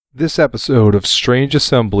This episode of Strange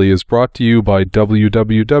Assembly is brought to you by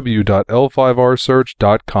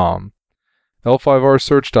www.l5rsearch.com.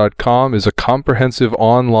 L5rsearch.com is a comprehensive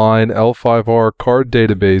online L5R card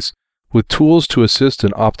database with tools to assist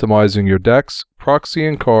in optimizing your decks,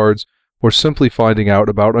 proxying cards, or simply finding out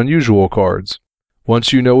about unusual cards.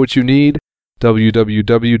 Once you know what you need,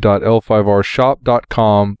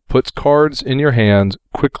 www.l5rshop.com puts cards in your hands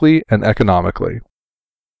quickly and economically.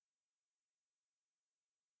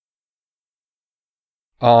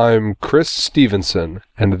 I'm Chris Stevenson,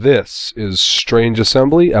 and this is Strange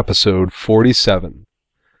Assembly, episode 47.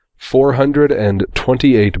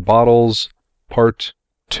 428 Bottles, Part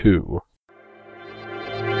 2.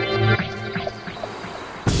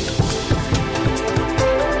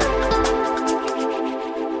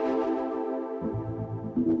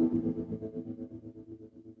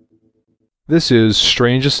 This is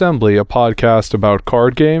Strange Assembly, a podcast about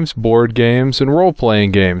card games, board games, and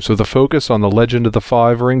role-playing games with a focus on the Legend of the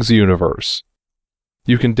Five Rings universe.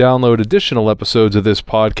 You can download additional episodes of this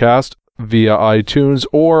podcast via iTunes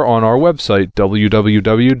or on our website,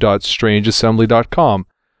 www.strangeassembly.com.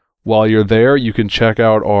 While you're there, you can check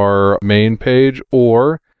out our main page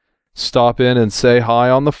or stop in and say hi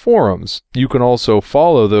on the forums. You can also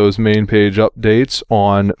follow those main page updates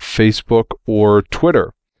on Facebook or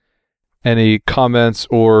Twitter. Any comments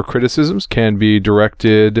or criticisms can be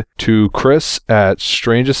directed to Chris at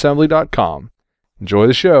strangeassembly.com. Enjoy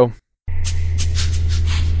the show.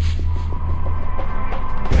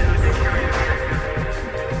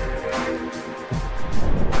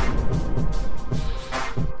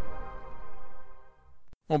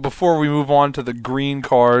 Well, before we move on to the green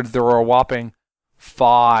cards, there are a whopping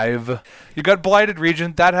 5. You got Blighted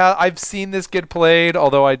Region. I've seen this get played,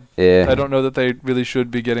 although I don't know that they really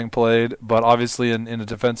should be getting played, but obviously in a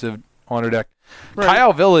defensive honor deck. Right.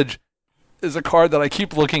 Kyle Village is a card that I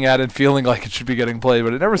keep looking at and feeling like it should be getting played,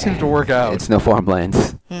 but it never seems to work out. It's no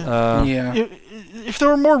farmlands. If there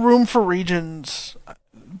were more room for regions,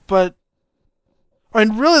 but...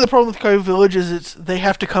 And really the problem with Kyle Village is they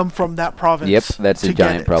have to come from that province. Yep, that's a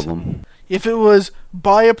giant problem. If it was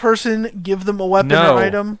buy a person, give them a weapon or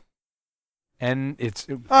item. And it's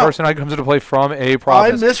a person that comes into play from a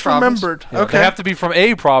province. I misremembered. Okay. They have to be from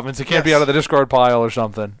a province. It can't be out of the discard pile or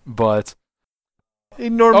something. But I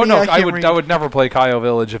would never play Kyle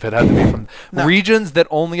Village if it had to be from regions that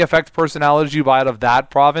only affect personalities you buy out of that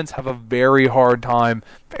province have a very hard time,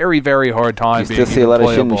 very, very hard time. You still see a lot of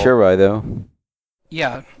shit in Shirai, though.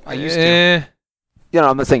 Yeah, I used to.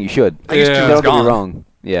 I'm not saying you should. I used to. Don't get me wrong.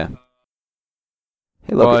 Yeah.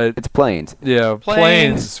 Hey, look, it's Plains. Yeah,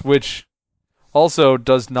 Plains, which also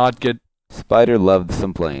does not get... Spider loved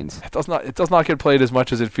some Plains. It does not get played as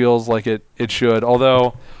much as it feels like it should,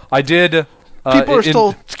 although I did... People are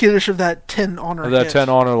still skittish of that 10 honor that 10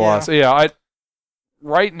 honor loss. Yeah,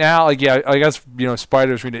 right now, I guess,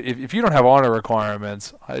 Spiders, if you don't have honor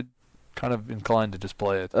requirements, I'd kind of inclined to just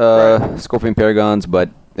play it. Scorpion Paragons, but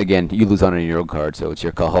again, you lose honor in your own card, so it's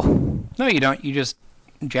your call. No, you don't. You just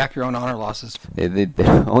jack your own honor losses. They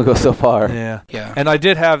only go so far. Yeah. And I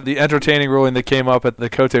did have the entertaining ruling that came up at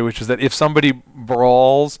the Kote, which is that if somebody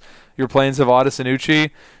brawls your Plains of Odyssey and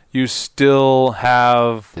Uchi, you still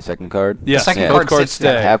have... The second card? Yes, the second card cards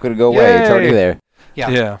stay. How could it go away? Yay! It's already there.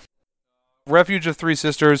 Yeah. Refuge of Three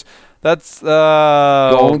Sisters, that's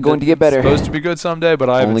going to get better. Supposed to be good someday, but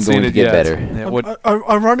I haven't seen it yet. Only going to get better.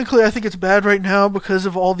 Ironically, I think it's bad right now because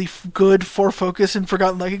of all the good for focus and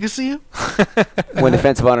Forgotten Legacy. When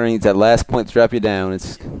Defensive Honor needs that last point to drop you down,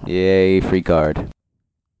 it's yay, free card.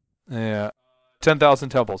 Yeah. 10,000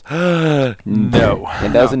 Temples. No.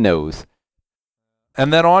 10,000 no's.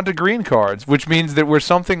 And then on to green cards, which means that we're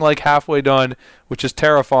something like halfway done, which is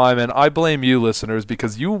terrifying, and I blame you, listeners,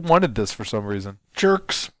 because you wanted this for some reason.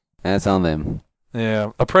 Jerks. That's on them.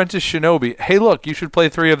 Yeah. Apprentice Shinobi. Hey, look, you should play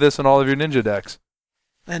 3 of this in all of your ninja decks.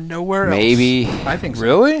 And nowhere else. Maybe. I think so.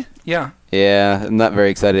 Really? Yeah. Yeah, I'm not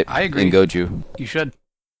very excited. I agree. In Goju. You should.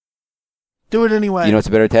 Do it anyway. You know what's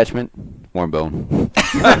a better attachment? Wormbone.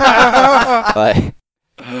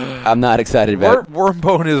 I'm not excited about it.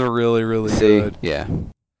 Wormbone is really, really good. Yeah.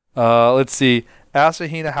 Let's see.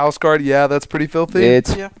 Asahina House Guard. Yeah, that's pretty filthy.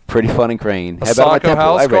 It's pretty fun and Crane. How about my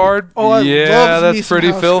Temple? House Guard. Yeah, that's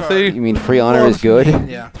pretty filthy. You mean free honor is good?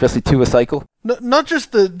 Yeah. Especially 2 a cycle? Not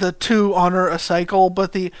just the 2 honor a cycle,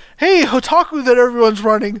 but the, hey, Hotaku that everyone's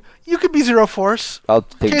running, you could be 0 force. I'll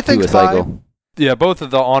take 2 a cycle. Yeah, both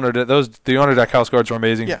of the honor the honor deck House Guards are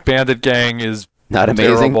amazing. Yeah. Bandit Gang is not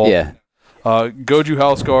amazing. Terrible. Yeah. Goju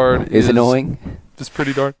House Guard is annoying. Just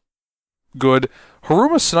pretty darn good.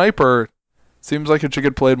 Haruma Sniper seems like it should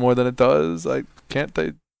get played more than it does.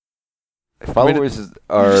 Followers You're just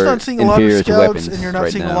are not seeing a lot of inferior to scouts, weapons and you're not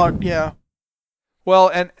right seeing now. a lot. Yeah. Well,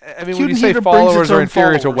 and I mean, when you Student say Heater brings followers its are own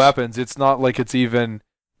inferior to followers. weapons, it's not like it's even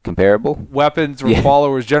Comparable? weapons or Yeah.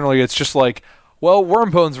 followers. Generally, it's just like, well,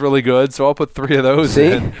 Wormbone's really good, so I'll put 3 of those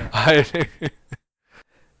See? in.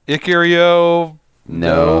 Ikario,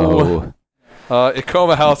 No.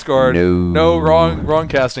 Ikoma House Guard. No. No, wrong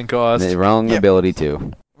casting cost. The wrong Yep. ability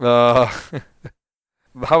too. How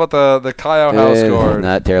about the Kaio House Guard?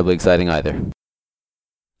 Not terribly exciting either.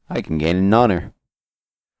 I can gain an honor.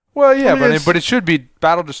 Well, yeah, I mean, but it should be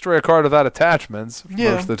Battle Destroy a card without attachments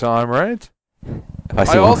Yeah. most of the time, right? If I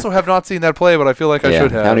see one- also have not seen that play, but I feel like I yeah.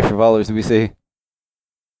 should have. How many followers do we see?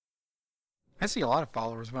 I see a lot of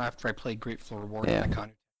followers when after I play Great Floor Reward. Yeah.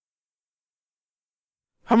 Icon.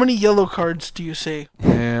 How many yellow cards do you see?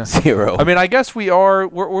 Yeah. 0. I mean, I guess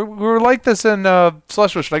we're like this in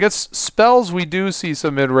Celestial Edition. I guess spells we do see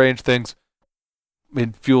some mid-range things. I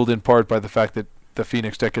mean, fueled in part by the fact that the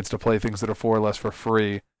Phoenix deck gets to play things that are 4 or less for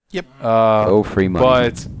free. Yep. Free money.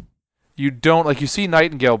 But you don't you see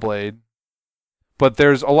Nightingale Blade, but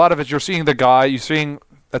there's a lot of it. You're seeing you're seeing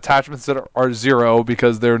attachments that are 0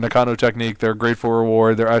 because they're Nakano Technique, they're Grateful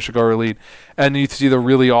Reward, they're Ashigar Elite, and you see the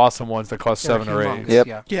really awesome ones that cost 7 or 8. Yep.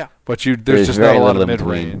 Yeah. Yeah. But there's There's just very not a lot of little in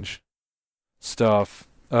between. mid-range stuff.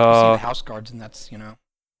 I see the house guards, and that's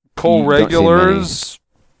Coal You don't see regulars,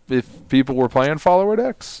 if people were playing follower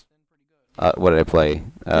decks. What did I play?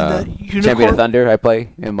 And the Champion Unicorn, of Thunder I play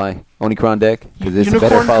in my Onicron deck. Because it's a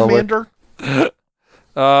better Unicorn follower. Commander.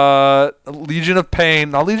 Legion of Pain.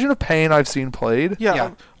 Now, Legion of Pain I've seen played. Yeah.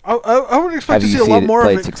 Yeah. I would expect Have to you see a seen lot it more of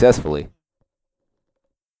played it. successfully?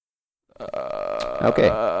 Okay.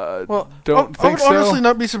 Well, Don't I think would so. honestly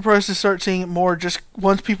not be surprised to start seeing it more just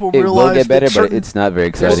once people It realize will get better, that certain, but it's not very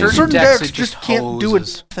There's exciting. certain decks decks it just just can't do a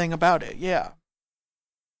hoses. thing about it. Yeah.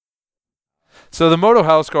 So the Moto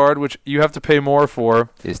House Guard, which you have to pay more for,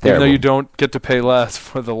 It's even terrible. though you don't get to pay less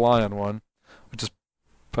for the Lion one, which is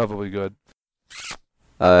probably good.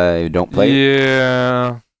 Don't play it.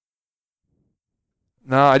 Yeah.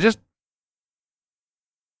 No,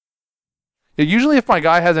 usually if my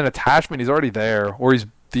guy has an attachment, he's already there, or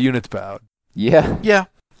the unit's bowed. Yeah. Yeah.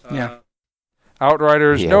 Yeah.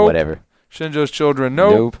 Outriders, Yeah, nope. whatever. Shinjo's Children,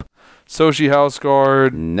 nope. Soshi House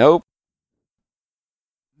Guard, Nope.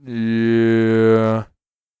 yeah.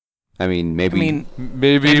 I mean, maybe Maybe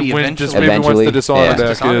Maybe when once eventually. the Dishonor Yeah. deck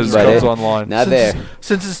Dishonor's comes right. online. not since, there.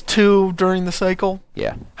 Since it's 2 during the cycle.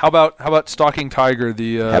 Yeah. How about Stalking Tiger,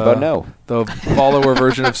 the How about no? the follower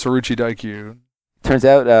version of Saruchi Daikyu? Turns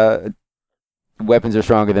out weapons are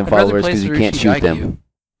stronger than I'd rather followers play because you can't Saruchi shoot Daikyu. them.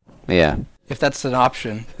 Yeah. If that's an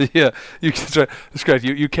option. Yeah, you can try. That's correct.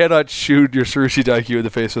 You cannot shoot your Saruchi Daikyu in the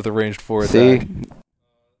face with a ranged 4 attack. See?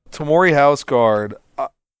 Tamori House Guard.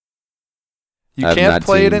 You I've can't not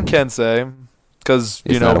play it in seen- Kensei because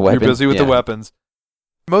It's not a you're weapon, busy with the yeah. weapons.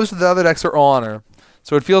 Most of the other decks are honor,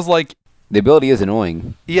 so it feels like The ability is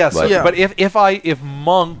annoying. yes. But- Yeah. But if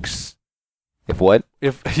monks, If what?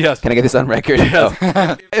 yes, Can I get this on record? Yes.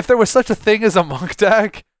 Oh. if there was such a thing as a monk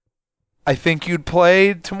deck, I think you'd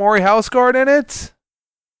play Tamori House Guard in it.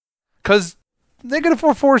 Because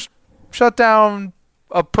 -4/4 shutdown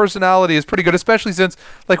of personality is pretty good, especially since,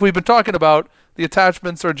 like we've been talking about, the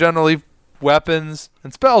attachments are generally weapons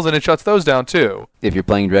and spells, and it shuts those down too. If you're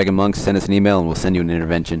playing Dragon Monks, send us an email and we'll send you an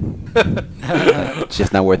intervention. It's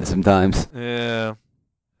just not worth it sometimes. Yeah.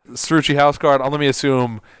 Saruchi House Guard, let me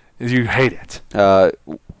assume, is you hate it.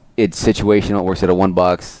 It's situational. It works at a 1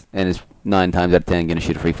 box, and it's 9 times out of 10 going to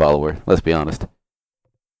shoot a free follower. Let's be honest.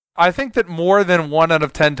 I think that more than 1 out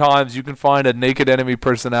of 10 times you can find a naked enemy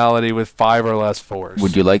personality with 5 or less force.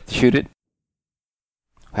 Would you like to shoot it?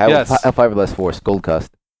 Yes. How 5 or less force? Gold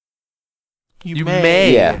cost. You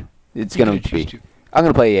may. Yeah. It's You going could to be. choose to. I'm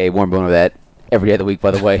going to play a warm bone of that every day of the week,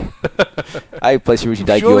 by the way. I play Saruchi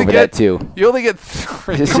Daikyu only over get- that, too. You only get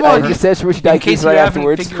 3. Come on. I just said Saruchi In case Daikyu you right haven't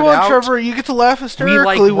afterwards. figured Come on, out, Trevor. You get to laugh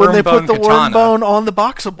hysterically like when they put Wormbone the Katana. Wormbone on the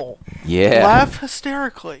boxable. Yeah. Laugh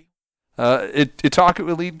hysterically. Itaku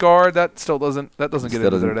Elite Guard, that doesn't get Still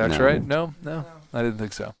into their doesn't- decks, no. right? No, I didn't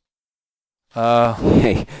think so.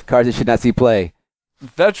 Hey, cards that should not see play.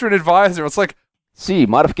 Veteran Advisor, it's like See,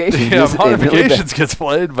 modifications. yeah, is really modifications gets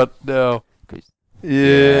played, but no. Yeah,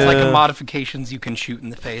 It's like a modifications you can shoot in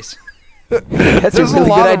the face. That's a There's really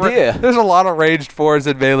lot good of idea. There's a lot of ranged 4s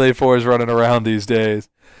and melee 4s running around these days.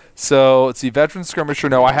 So let's see, Veteran Skirmisher.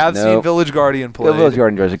 No, I have seen Nope. Village Guardian The played. Village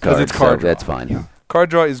Garden draws a 'Cause card, it's card so draw. that's fine. Card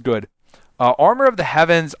draw is good. Armor of the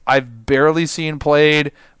Heavens, I've barely seen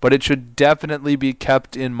played, but it should definitely be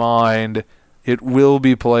kept in mind. It will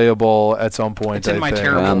be playable at some point. It's in I my think.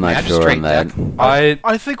 terrible I'm not magistrate sure on that. deck. I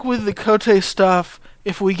I think with the Kote stuff,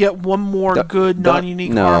 if we get one more Don't- good don't-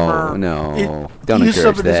 non-unique no, armor, no. Don't use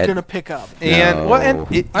encourage of it is that. going to pick up. And No. well, and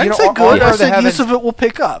it, I you didn't know, say good. Armor I of the said Heavens, use of it will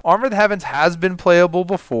pick up. Armor of the Heavens has been playable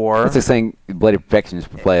before, That's like saying Blade of Perfection is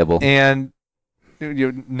playable. and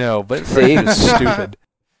no, but See? it's stupid.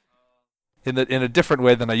 In a different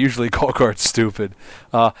way than I usually call cards stupid.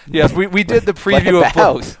 Yes, we did the preview What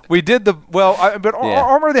about? of we did the but Yeah.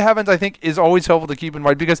 Armor of the Heavens I think is always helpful to keep in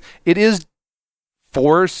mind because it is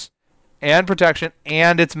force and protection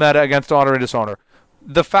and it's meta against honor and dishonor.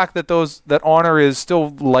 The fact that that honor is still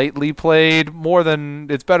lightly played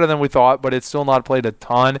it's better than we thought, but it's still not played a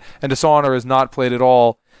ton, and dishonor is not played at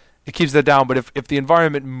all. It keeps that down, but if the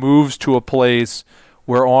environment moves to a place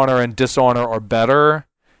where honor and dishonor are better,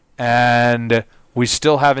 and we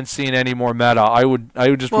still haven't seen any more meta, I would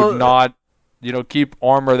not, keep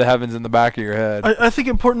Armor of the Heavens in the back of your head. I think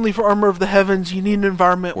importantly for Armor of the Heavens, you need an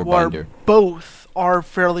environment Or where Binder. both are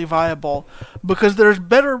fairly viable, because there's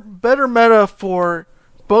better meta for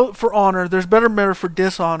honor, there's better meta for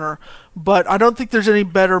dishonor, but I don't think there's any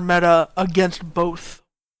better meta against both.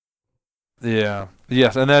 Yeah.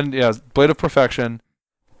 Yes, and then Blade of Perfection.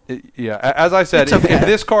 As I said, It's okay.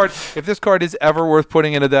 if this card is ever worth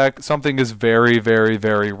putting in a deck, something is very, very,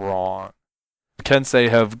 very wrong. Kensei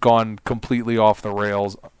have gone completely off the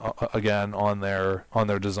rails again on their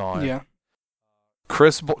design. Yeah.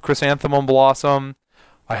 Chrysanthemum Blossom,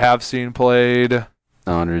 I have seen played.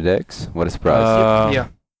 Honor decks. What a surprise. Yeah.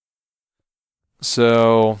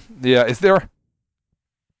 So is there?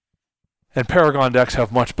 And Paragon decks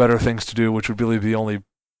have much better things to do, which would really be the only,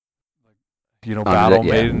 Battle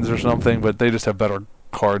Maidens or something, but they just have better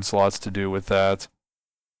card slots to do with that.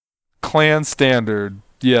 Clan Standard.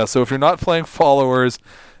 Yeah, so if you're not playing Followers,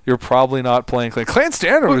 you're probably not playing Clan. Clan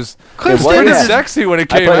Standard was Clan It was, Standard pretty is sexy when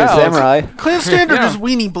it I came played a out. Samurai. Clan Standard Yeah. is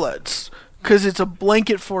Weenie Bloods, because it's a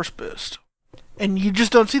blanket force boost, and you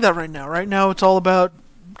just don't see that right now. Right now, it's all about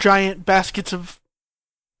giant baskets of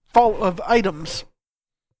items.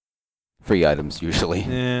 Free items, usually.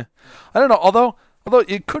 Yeah. I don't know, although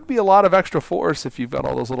it could be a lot of extra force if you've got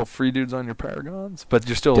all those little free dudes on your Paragons, but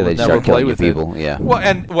you're still Till they never start play killing your with it. people. Yeah.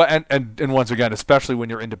 And once again, especially when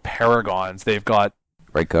you're into Paragons, they've got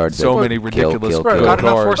Right cards. so that many kill, ridiculous kill, good kill. Got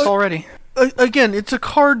enough cards. force already. Again, it's a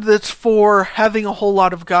card that's for having a whole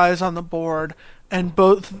lot of guys on the board, and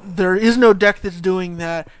there is no deck that's doing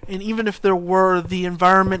that, and even if there were, the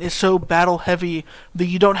environment is so battle heavy that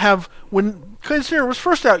you don't have. When Clan Standard was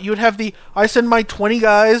first out, you would have I send my 20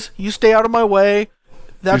 guys, you stay out of my way.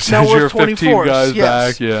 That's you now send your worth 20 15 force. guys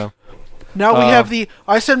Yes. back, yeah. Now we have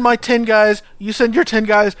I send my 10 guys, you send your 10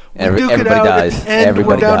 guys, we duke it everybody out dies. at the end,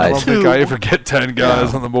 Everybody we're down I dies. to don't 2. think I ever get 10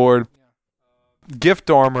 guys on the board. Gift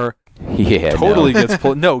Armor Yeah. totally no. gets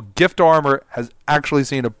played. No, Gift Armor has actually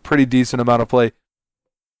seen a pretty decent amount of play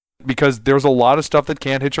because there's a lot of stuff that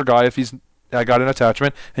can't hit your guy if he's got an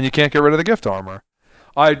attachment, and you can't get rid of the Gift Armor.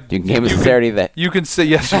 You can game with sincerity that. You can say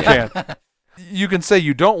yes, you can. You can say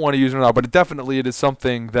you don't want to use it or not, but it is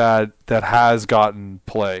something that has gotten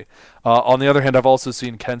play. On the other hand, I've also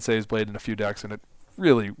seen Kensei's Blade in a few decks, and it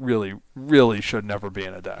really, really, really should never be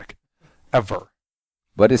in a deck. Ever.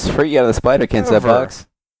 But it's free out of the Spider Kensei Ever. box.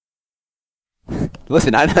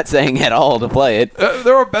 Listen, I'm not saying at all to play it.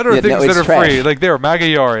 There are better Yeah, no, things that it's are trash. free. Like there,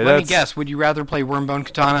 Magayari. Let me guess. Would you rather play Wormbone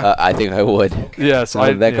Katana? I think I would. Yes,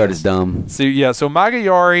 That card is dumb. So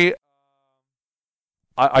Magayari,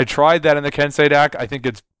 I tried that in the Kensei deck. I think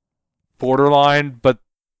it's borderline, but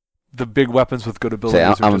the big weapons with good abilities. Say,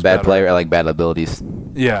 are I'm a just bad better. player. I like bad abilities.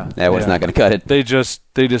 Yeah, That was not going to cut it. They just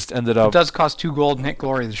ended it up. does cost 2 gold and hit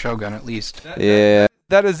Glory the Shogun at least. Yeah.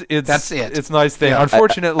 That's That's it. It's a nice thing. Yeah.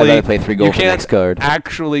 Unfortunately, I'd rather play 3 gold you for the can't next card.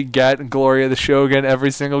 actually get Glory of the Shogun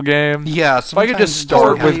every single game. Yeah. If I could just sometimes it start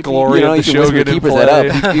doesn't with have- Glory You know, of the you can whisper Shogun and keepers play.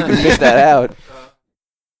 that up. You can fish that out.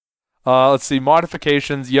 Let's see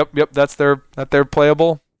modifications. Yep, that's they're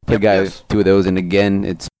playable. Put a guy yes. with 2 of those, and again,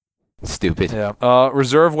 it's stupid. Yeah.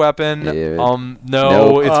 Reserve weapon. Yeah. No,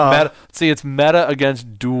 Nope. it's meta. See, it's meta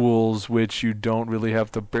against duels, which you don't really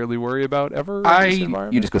have to barely worry about ever. in this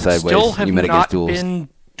environment. You just go sideways. Still have you met not against duels. been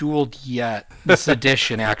dueled yet. This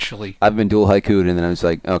edition, actually. I've been dual haiku'd, and then I was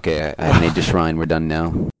like, okay, I made the shrine. We're done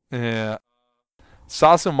now. Yeah.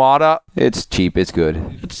 Sasumata, It's cheap. It's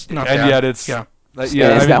good. It's not and bad. yet it's Yeah. It's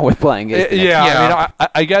I mean, not worth playing. It. yeah. Yeah. I mean,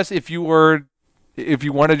 I guess if you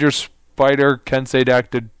wanted your Spider Kensei deck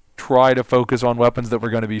to try to focus on weapons that were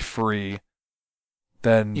going to be free,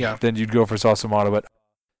 then you'd go for Sasumata. But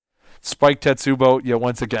Spike Tetsubo,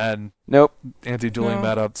 once again, Nope. anti-dueling No.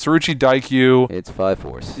 meta. Tsuruchi Daikyu, It's 5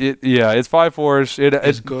 force. it's 5 force.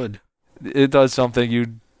 It's good. It does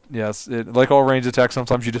something. Like all range attacks,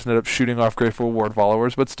 sometimes you just end up shooting off Grateful Ward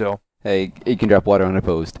followers, but still. Hey, you can drop water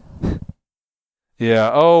unopposed.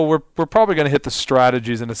 Yeah. Oh, we're probably gonna hit the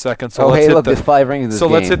strategies in a second. So Oh, let's hey, hit look, the, there's 5 rings in this so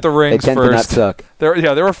game. let's hit the They rings tend to not first. suck. There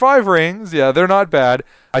were 5 rings. Yeah, they're not bad.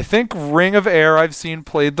 I think Ring of Air I've seen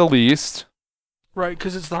played the least. Right,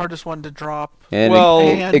 because it's the hardest one to drop, And Well,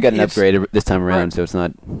 it got an it's- upgrade this time around, right. so it's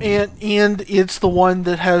not... and it's the one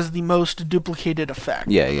that has the most duplicated effect.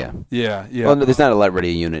 Yeah, yeah. Yeah. Yeah. Well, no, there's not a lot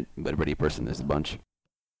ready unit, but ready person, there's a bunch.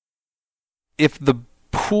 If the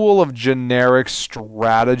pool of generic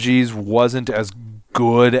strategies wasn't as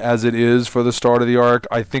good as it is for the start of the arc,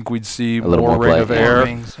 I think we'd see A little more more Ring play. of More Air.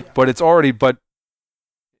 Rings. But it's already, but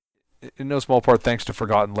in no small part thanks to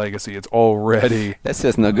Forgotten Legacy, it's already That's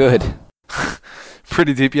just no good.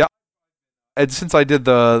 pretty deep. Yeah. And since I did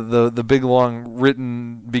the big long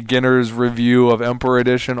written beginner's review of Emperor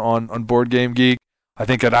Edition on Board Game Geek, I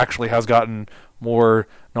think it actually has gotten more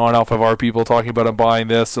non-Alpha people talking about I'm buying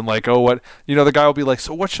this and like, oh, what, the guy will be like,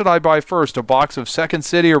 so what should I buy first, a box of Second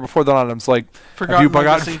City or Before the Dawn? I'm just like, have you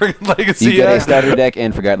Forgotten forgotten Legacy. Legacy You get a yet? starter deck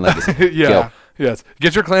and Forgotten Legacy. Yeah. Go. Yes.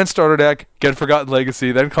 Get your clan starter deck, get Forgotten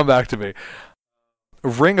Legacy, then come back to me.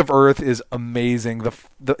 Ring of Earth is amazing.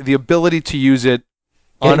 The ability to use it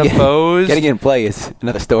unopposed. Getting it in play is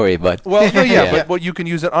another story, but... Well, no, yeah, Yeah. but you can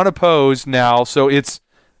use it unopposed now, so it's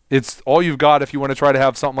all you've got if you want to try to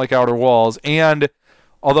have something like Outer Walls. And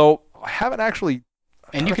although I haven't actually,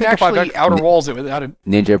 And you I can think if I've actually outer walls it without it.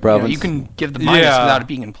 Ninja Province. You can give the minus Yeah. without it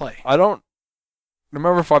being in play. I don't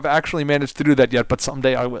remember if I've actually managed to do that yet, but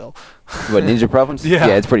someday I will. What, Ninja Province? Yeah.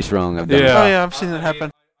 Yeah, it's pretty strong. I've done it. Yeah. Oh yeah, I've seen that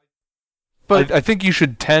happen. But I think you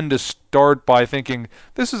should tend to start by thinking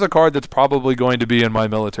this is a card that's probably going to be in my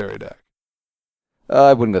military deck.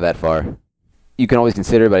 I wouldn't go that far. You can always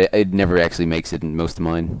consider, but it never actually makes it in most of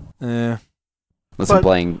mine. Eh. Unless But- I'm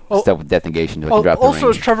playing oh, stuff with Death Negation, so I can drop the also,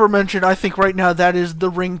 as ring. Trevor mentioned, I think right now that is the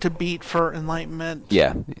ring to beat for Enlightenment.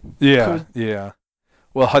 Yeah. Yeah, Cool. yeah.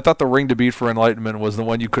 Well, I thought the ring to beat for Enlightenment was the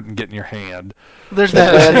one you couldn't get in your hand. There's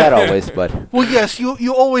Not that. always, but... Well, yes,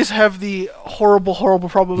 you always have the horrible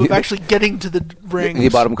problem of You- actually getting to the rings. The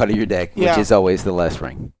bottom card of your deck, Yeah. which is always the last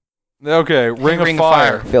ring. Okay, Ring of Ring of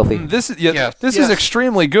Fire. Fire. Filthy. This is Yes. this Yes. is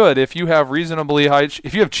extremely good if you have reasonably high.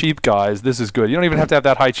 If you have cheap guys, this is good. You don't even have to have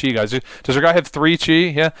that high chi guys. Does your guy have 3 chi?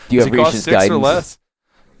 Yeah. Do you Does have he cost Rish's 6 or Guidance? less?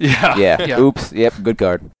 Yeah. Yeah. Yeah. Oops. Yep. Good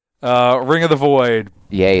card. Ring of the Void.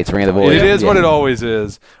 Yay! It's Ring of the Void. It is Yeah. what it always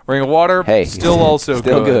is. Ring of Water. Hey. Still also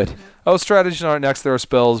still good. Oh, strategies aren't next. There are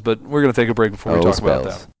spells, but we're gonna take a break before we talk about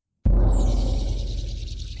spells. that.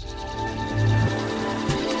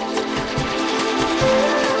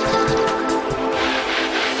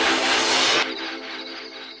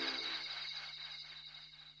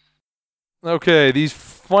 Okay, these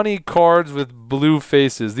funny cards with blue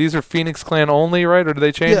faces. These are Phoenix Clan only, right? Or do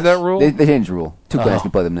they change Yes. that rule? They changed the rule. 2 clans Oh.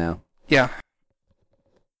 can play them now, Yeah.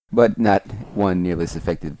 but not one nearly as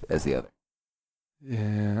effective as the other.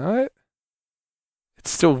 Yeah. It's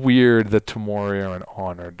still weird that Tamori are an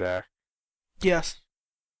honor deck. Yes.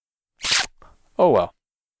 Oh well.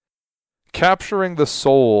 Capturing the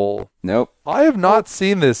Soul. Nope. I have not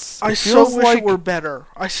seen this. I It so feels wish like it were better.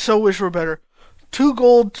 I so wish it were better. 2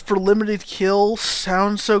 gold for limited kill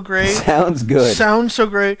sounds so great. Sounds good. Sounds so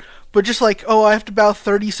great. But just like, oh, I have to bow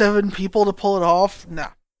 37 people to pull it off? Nah.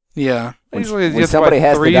 Yeah. usually you when have to somebody buy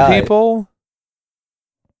has to 3 die. people.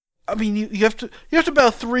 I mean, you have to bow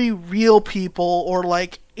 3 real people or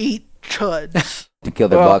like 8 chuds. To kill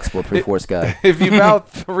their Well, box for 3/4 guy. If you bout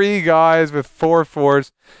 3 guys with 4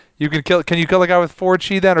 force, you can kill. Can you kill a guy with 4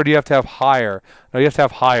 chi then, or do you have to have higher? No, you have to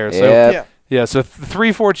have higher. So Yeah. Yeah. so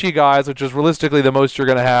 3 4 chi guys, which is realistically the most you're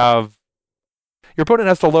gonna have. Your opponent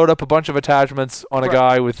has to load up a bunch of attachments on a Right.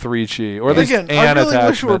 guy with 3 chi, or at least Again, an I really attachment.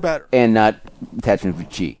 wish it were better. And not attachment for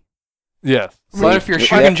chi. Yes. But if your Yeah,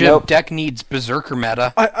 Shugenjin nope. deck needs Berserker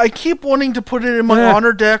meta, I keep wanting to put it in my Yeah.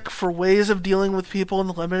 honor deck for ways of dealing with people in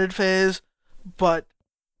the limited phase, but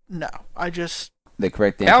no. I just The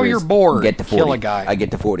correct Now answer you're is bored, get to 40. kill a guy. I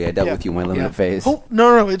get to 40. I dealt Yeah. with you in my limited Yeah. phase.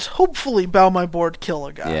 no, it's hopefully bow my board, kill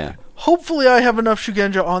a guy. Yeah. Hopefully I have enough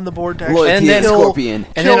Shugenja on the board to actually Loyalty And then- and kill. Scorpion.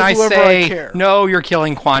 and Kill then I whoever I say, care. no, you're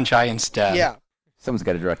killing Quan Chai instead. Yeah. Someone's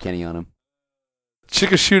got to draw Kenny on him.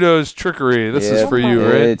 Chikashuto's Trickery. This is Yeah, for you,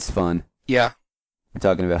 right? It's fun. Yeah. We're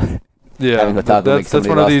talking about having Yeah. a taco make That's somebody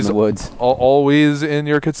one of lost these in the woods. always in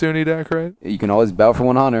your Katsuni deck, right? You can always bow for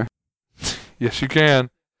 1 honor. Yes, you can.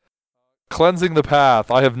 Cleansing the Path.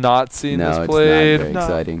 I have not seen No, this it's played. not very No.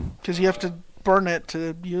 exciting. Because you have to burn it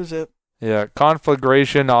to use it. Yeah,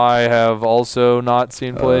 Conflagration. I have also not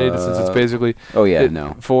seen played since it's basically Oh, yeah, it-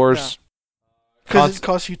 no. force. Because Cons- it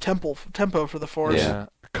costs you tempo for the force. Yeah.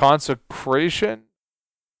 Consecration.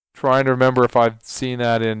 trying to remember if I've seen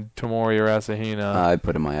that in Tamori or Asahina. I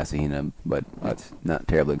put in my Asahina, but it's not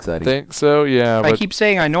terribly exciting. think so, yeah. I But keep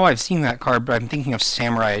saying I know I've seen that card, but I'm thinking of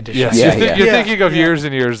Samurai Edition. yes, Yeah, you're yeah. thinking of Yeah. years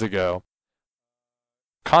and years ago.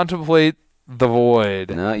 Contemplate the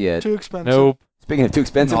Void. Not yet. Too expensive. Nope. Speaking of too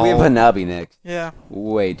expensive, we have No. Hanabi next. Yeah.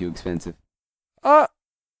 Way too expensive. I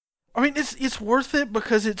mean, it's worth it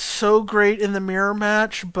because it's so great in the mirror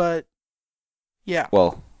match, but yeah.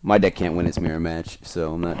 Well, my deck can't win its mirror match,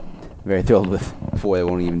 so I'm not very thrilled with foil.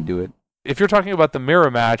 Won't even do it. If you're talking about the mirror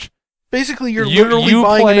match, Basically, you're You- literally you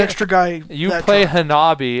buying play- an extra guy. you that play turn.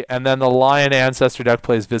 Hanabi, and then the Lion Ancestor deck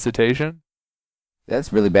plays Visitation.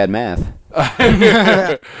 That's really bad math.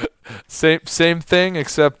 Same thing,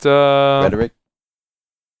 except Rhetoric.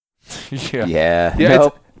 yeah. Yeah. Yeah,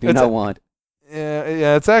 Nope. Do it's not a- want.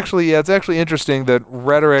 Yeah, it's actually interesting that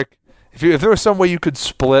Rhetoric. If there was some way you could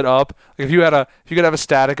split up, like if you could have a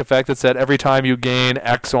static effect that said every time you gain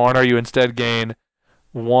X honor, you instead gain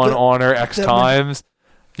one That- honor X that would- times.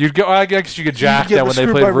 You'd go. I guess you could jack get that the when they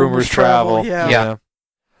Screwed played by Rumors Travel. Yeah.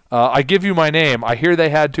 I give you my name. I hear they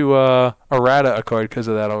had to errata a card because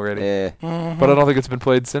of that already, Yeah. Mhm. but I don't think it's been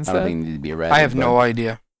played since I don't then. think it needs to be a rat. I have no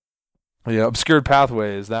idea. Yeah, Obscured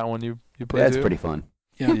Pathway is that one you play That's too? pretty fun.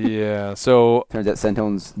 Yeah. So Turns out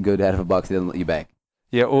Centone's good out of a box. They doesn't let you back.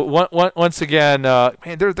 yeah. Once again, man,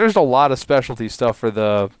 there's a lot of specialty stuff for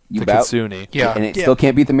the bout. Kitsune. Yeah. And it Yeah. still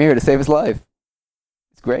can't beat the mirror to save his life.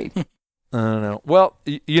 It's great. I don't know. Well,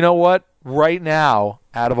 you know what? Right now,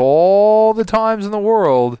 out of all the times in the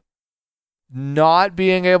world, not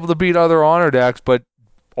being able to beat other honor decks, but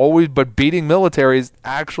beating military is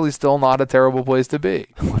actually still not a terrible place to be.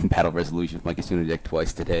 One battle resolution with my Kitsune deck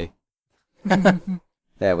twice today.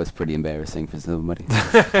 That was pretty embarrassing for somebody.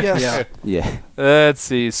 Yes. Yeah. Yeah. Let's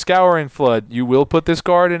see. Scouring Flood. You will put this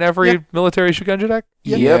card in every Yep. military Shugenja deck?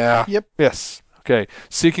 Yep. Yeah. Yep. Yes. Okay.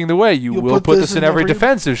 Seeking the Way. You You'll will put this in every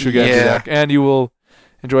defensive Shugenja Yeah. deck, and you will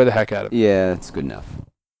enjoy the heck out of it. Yeah, it's good enough.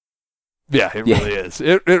 Yeah, it Yeah. really is.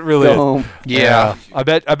 It really Go is. home. Yeah. I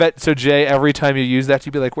bet. So Jay, every time you use that,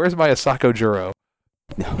 you'd be like, "Where's my Asako Juro?"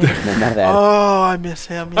 No, none of that. Oh, I miss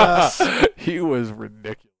him. Yes. He was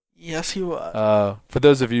ridiculous. Yes, he was. For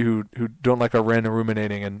those of you who don't like our random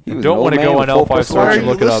ruminating and He was don't an want to old go man on with full L5 Why search are and you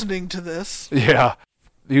look it up. listening to this? Yeah,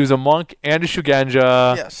 he was a monk and a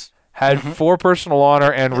Shugenja. Yes. Had Mhm. 4 personal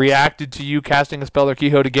honor and Yes. reacted to you casting a spell or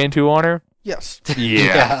Kiho to gain 2 honor. Yes.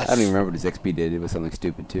 Yes. I don't even remember what his XP did. It was something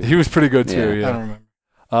stupid, too. He was pretty good too. Yeah. I Yeah. don't remember.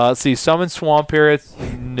 Let's see. Summon Swamp Parrots.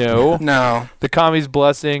 No. No. The Kami's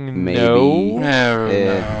Blessing. Maybe. No. No.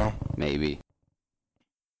 Eh. No. Maybe.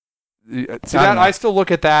 See I don't that know. I still look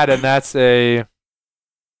at that and that's a.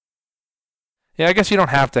 Yeah, I guess you don't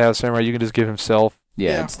have to have Samurai. You can just give himself.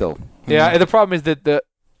 Yeah, Yeah. it's still. Yeah, Mhm. and the problem is that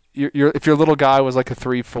if your little guy was like a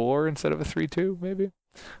 3/4 instead of a 3/2, maybe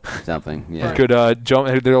Something. you Yeah. could jump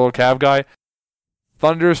the little cav guy.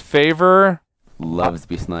 Thunder's Favor. Loves to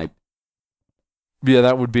be sniped. Yeah,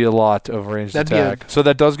 that would be a lot of ranged That'd be a- attack. So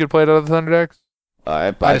that does get played out of the Thunder decks. I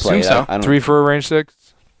I'd assume play it. so. I don't. 3 for a range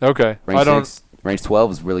 6. Okay, Range I don't. 6, range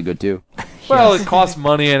 12 is really good too. Well, it costs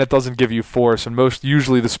money and it doesn't give you force, and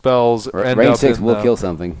usually the spells end Range up 6 in, will kill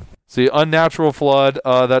something. See, Unnatural Flood,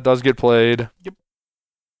 that does get played. Yep.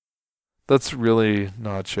 That's really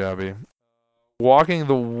not shabby. Walking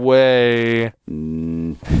the Way,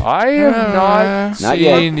 Mm, I have not Not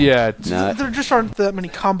yet. seen yet. Not- There just aren't that many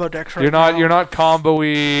combo decks right You're now. not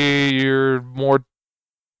combo-y, you're more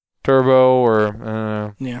turbo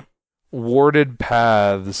or Yeah. Warded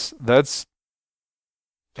Paths. That's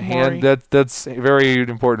Tamori. that's very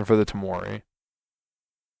important for the Tamori.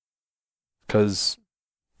 Because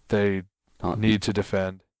they oh, need to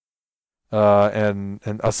defend. And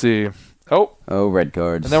I'll see. Oh, Oh, red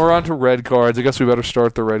cards. and then we're on to red cards. I guess we better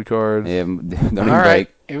start the red cards. Yeah, don't even All right.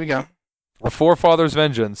 break. Here we go. A Forefather's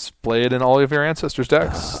Vengeance. Play it in all of your ancestors'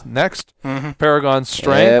 decks. Next, Mm-hmm. Paragon's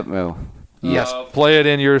Strength. Yep, well, Yes. Play it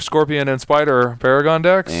in your Scorpion and Spider Paragon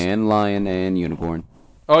decks. and lion and unicorn.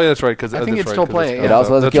 Oh, yeah, that's right. Because I think it's still play it, It Yeah.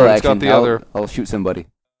 also has a that's kill right, It's got action. the other. I'll shoot somebody.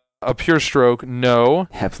 A Pure Stroke. No.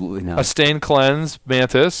 Absolutely A not. Stain Cleanse.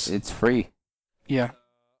 Mantis. It's free. Yeah.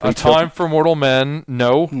 A Time for Mortal Men.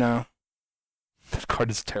 No. No. That card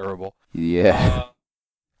is terrible. Yeah.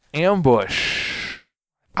 Ambush.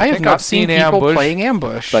 I have think not I've seen seen people Ambush. playing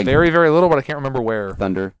Ambush. Like- Very, very little, but I can't remember where.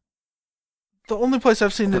 Thunder. The only place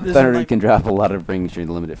I've seen it is Thunder in, like, can drop a lot of rings during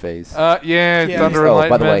the limited phase. Yeah, Yeah. Thunder Oh, by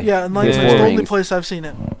the Enlightenment. way, yeah, and like There's it's four the only rings. place I've seen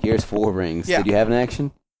it. Here's 4 rings. Yeah. Did you have an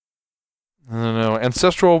action? I don't know.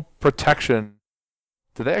 Ancestral Protection.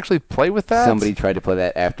 Do they actually play with that? Somebody tried to play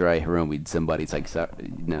that after I Hiromi'd somebody. It's like,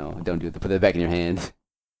 no, don't do it. Put that back in your hand.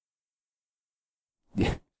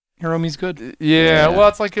 Hiromi's good. Yeah, Yeah. well,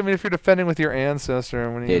 it's like, I mean, if you're defending with your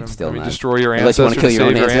ancestor, when you It's still not. destroy your Unless you wanna ancestor to kill your save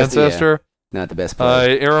own your ancestor, yeah. ancestor. Not the best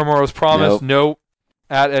play. Aramoro's promise, Nope. nope.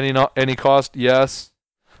 At any cost, yes.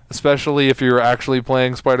 Especially if you're actually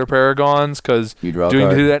playing Spider Paragons, because You draw a doing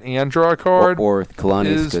card. that and draw a card. Or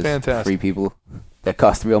Kalani's, is 'cause fantastic. free people that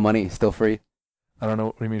cost real money, still free. I don't know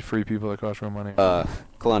what do you mean free people that cost real money.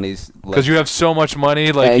 Kalani's. Because you have so much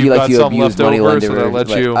money, like and you've got you some abused left over, Moneylender, so that lets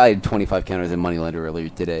like, you. I had 25 counters in Moneylender earlier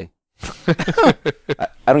today. I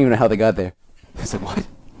don't even know how they got there. I said, what?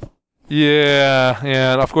 Yeah,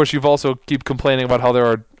 and of course you've also keep complaining about how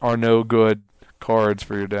there are no good cards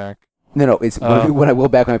for your deck. No, it's when I will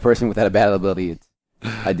back my person without a battle ability,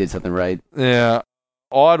 I did something right. Yeah,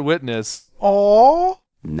 Odd Witness. Oh,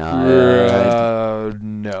 No.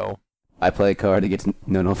 No. I play a card that gets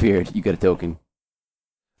no fear. You get a token.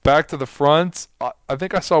 Back to the front. I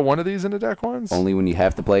think I saw one of these in the deck once. Only when you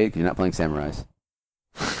have to play it, 'cause you're not playing Samurais.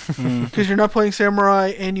 because you're not playing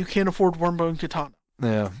Samurai and you can't afford Wormbone Katana.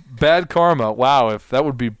 Yeah. Bad Karma. Wow, if that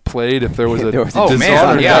would be played if there was a There was a Oh, man,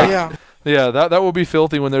 Dishonor yeah. deck. Yeah. Yeah, that would be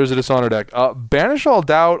filthy when there's a Dishonor deck. Banish All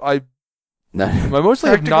Doubt, I No. mostly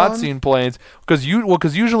have not Tacticons? seen planes because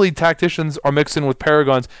usually tacticians are mixed in with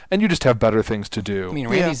Paragons and you just have better things to do. I mean,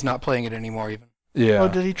 Yeah. Randy's not playing it anymore even. Yeah. Oh,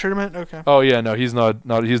 did he tournament? Okay. Oh yeah, no, he's not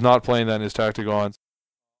he's not playing that in his Tacticons.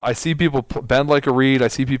 I see people bend like a reed. I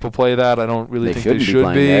see people play that. I don't really think they shouldn't should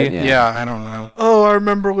playing be. that, Yeah, I don't know. Oh, I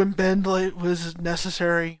remember when Bend Light was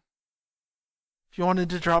necessary. If you wanted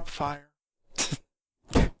to drop fire.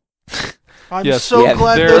 I'm Yes, so yeah,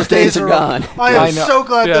 glad there- those days are gone. I I am know. so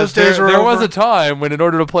glad Yeah, those days are there over. was a time when, in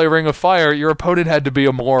order to play Ring of Fire, your opponent had to be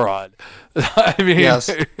a moron. I mean, Yes.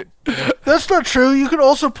 That's not true. You could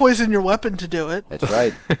also poison your weapon to do it. That's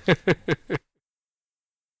right.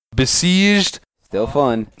 Besieged. Still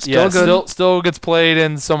fun. Yeah, good. still gets played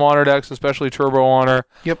in some honor decks, especially Turbo Honor.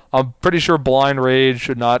 Yep. I'm pretty sure Blind Rage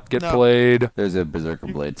should not get No. played. There's a Berserker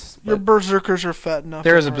Blitz. Your but berserkers are fat enough.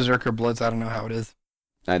 There is a already. Berserker Blitz. I don't know how it is.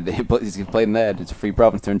 he's played in that. It's a free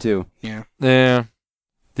province turn 2. Yeah. Yeah.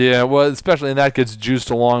 Yeah, well, especially, and that gets juiced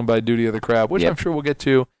along by Duty of the Crab, which Yep. I'm sure we'll get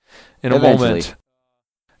to in a Eventually. moment.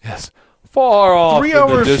 Yes. Far off 3 in the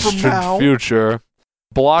hours from distant now. future.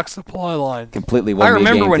 Block supply line. Completely I won me a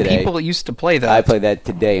remember game when today. people used to play that. I played that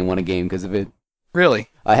today and won a game because of it. Really?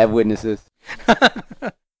 I have witnesses.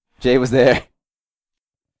 Jay was there.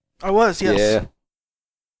 I was, yes.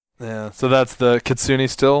 Yeah. Yeah, so that's the Kitsune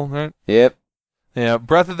still, right? Yep. Yeah,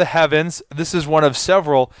 Breath of the Heavens. This is one of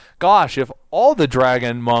several. Gosh, if all the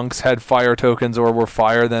dragon monks had fire tokens or were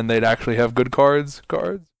fire, then they'd actually have good cards.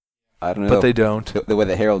 I don't know. But they don't. The way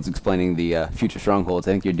the Herald's explaining the future strongholds,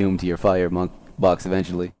 I think you're doomed to your fire monk box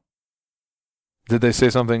eventually. Did they say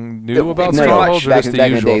something new No, about no, strongholds or back, just the back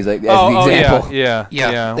in usual? the days, like, as the example.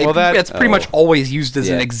 Yeah. They- Well, that it's pretty much always used as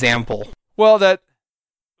an example.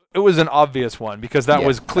 it was an obvious one because that Yeah,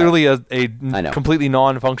 was clearly a I know. completely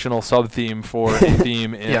non-functional sub-theme for a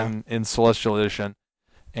theme in Yeah. in Celestial Edition,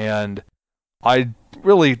 and I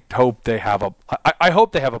really hope they have I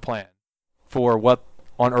hope they have a plan for what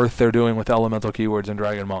on earth they're doing with elemental keywords in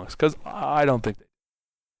Dragon Monks, because I don't think they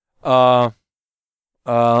or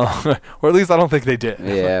at least I don't think they did.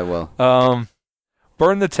 Yeah, well.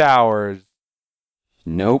 Burn the Towers.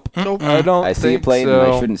 Nope. Nope. I don't I see think it played so.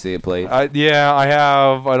 and I shouldn't see it played. I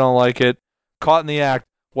have. I don't like it. Caught in the Act.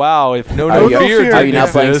 Wow, if no Are you- fear Are didn't Are you not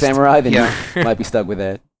playing exist- Samurai? Then Yeah. you might be stuck with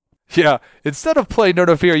that. Yeah, instead of play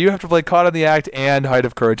No Fear, you have to play Caught in the Act and Height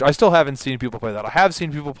of Courage. I still haven't seen people play that. I have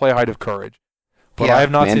seen people play Height of Courage, but Yeah. I have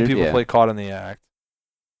not seen Commander, people yeah. play Caught in the Act.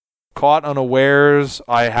 Caught Unawares,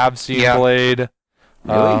 I have seen Yeah. played.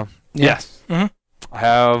 Really? Yes. Mhm. I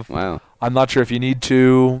have. Wow. I'm not sure if you need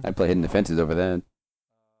to. I play Hidden Defenses over that.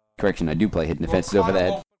 Correction, I do play Hidden Defenses over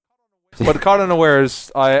that. But Caught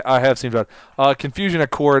Unawares, I have seen that. Confusion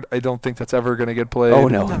at Court, I don't think that's ever going to get played. Oh,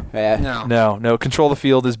 no. Yeah. No. No. Control the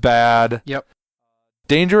Field is bad. Yep.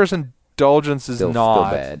 Dangerous Indulgence is Still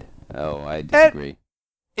not. bad. Oh, I disagree.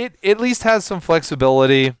 It at least has some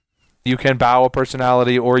flexibility. You can bow a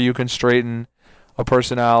personality or you can straighten a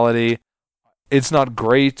personality. It's not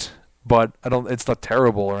great, but it's not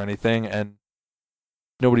terrible or anything, and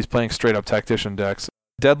nobody's playing straight up tactician decks.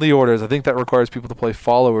 Deadly Orders, I think that requires people to play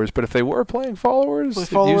followers, but if they were playing followers, Play it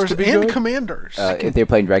used followers to be and good. commanders. If they're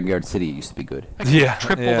playing Dragon Guard City, it used to be good. Yeah,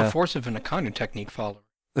 Triple yeah. the force of an Akanu technique follower.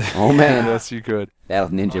 Oh, man. Yes, you could. That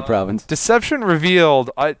was Ninja Province. Deception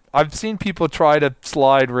Revealed. I've seen people try to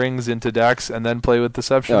slide rings into decks and then play with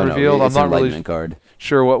Deception Oh, no, Revealed. I'm it's an not really Enlightenment card.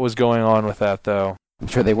 sure what was going on with that though. I'm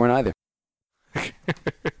sure they weren't either.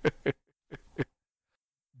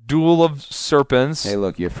 Duel of Serpents. Hey,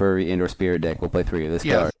 look, your furry and/or spirit deck will play 3 of this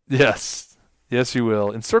Yeah. card. Yes. Yes, you will.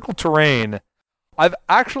 Encircled terrain. I've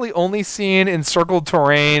actually only seen encircled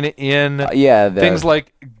terrain in Yeah, things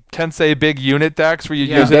like Kensei big unit decks where you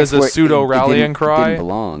Yeah. use it as a where pseudo it rallying It cry. didn't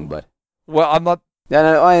belong, but Well, I'm not. yeah,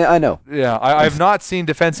 no, I know. Yeah, I've not seen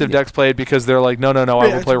defensive Yeah. decks played because they're like, no, I Yeah, will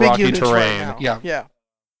it's play big rocky units right terrain. now. Yeah.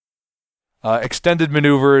 Yeah. Extended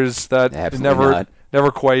maneuvers that Absolutely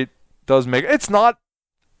never quite does make. It's not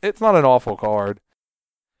an awful card.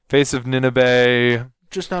 Face of Nineveh.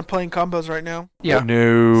 Just not playing combos right now. Yeah.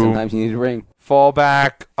 No. Sometimes you need a ring.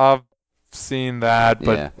 Fallback. I've seen that,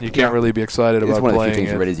 but Yeah. you can't really be excited It's about one of the few playing things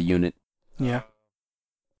you it. read as a unit. Yeah.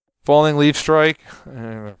 Falling Leaf Strike.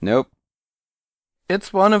 Nope.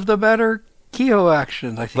 It's one of the better Kyo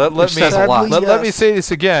actions, I think. Let which me- says a lot. Sadly, Let me yes. say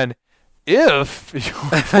this again. If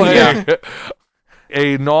you're playing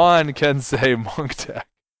a non-Kensei monk deck.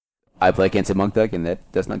 I play against a monk deck, and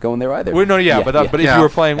that does not go in there either. Well, no, yeah, but if Yeah. you were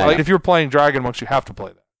playing, I like, know. if you're playing Dragon Monks, you have to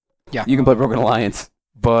play that. You can play Broken Alliance.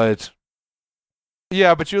 But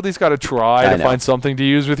yeah, but you at least got to try I to know. find something to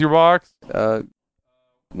use with your box.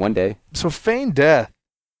 One day. So Feign Death,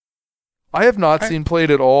 I have not seen played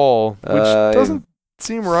at all, which doesn't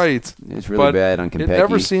seem right. It's really But bad on It Konpeki.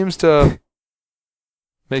 never seems to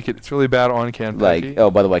make it. It's really bad on Konpeki. Like, oh,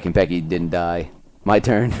 by the way, Konpeki didn't die. My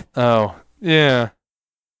turn. Oh, yeah.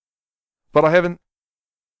 But I haven't.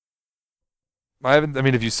 I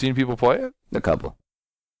mean, have you seen people play it? A couple.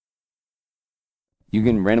 You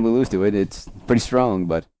can randomly lose to it. It's pretty strong,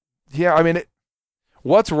 but Yeah, I mean,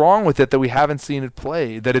 what's wrong with it that we haven't seen it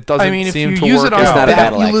play? That it doesn't I mean, if seem you to use work it on it's out? not a bad-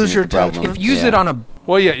 battle you action. lose is your the problem. attachment. If you use Yeah. it on a,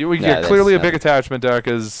 Well, yeah, that's clearly a not- big attachment deck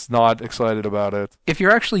is not excited about it. if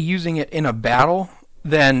you're actually using it in a battle,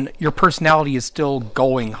 then your personality is still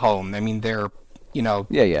going home. I mean, they're,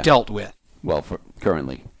 Yeah. dealt with Well, for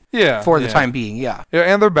currently. Yeah, for the yeah. time being. Yeah. Yeah,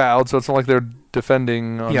 and they're bowed, so it's not like they're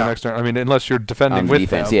defending on Yeah. the next turn. I mean, unless you're defending On with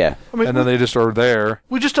defense, them, yeah. I mean, and then they just are there.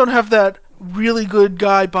 we just don't have that really good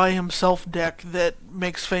guy by himself deck that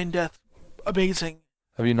makes Feign Death amazing.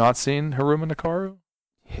 Have you not seen Haruma Nakaru?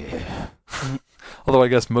 Yeah. Although I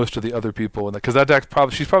guess most of the other people in that, because that deck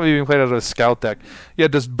she's probably being played out of a scout deck. Yeah,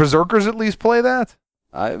 does Berserkers at least play that?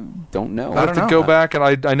 I don't know. I have to go back, and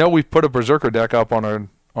I know we've put a Berserker deck up on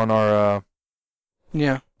our.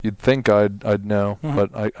 Yeah. You'd think I'd know, Mhm. but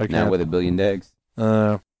I Now can't. with a billion decks.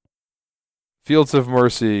 Fields of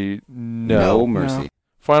Mercy, no. mercy.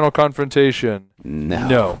 Final Confrontation, No.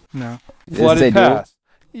 no. No. Does it say Flooded duel? Pass,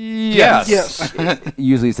 yes. Yes.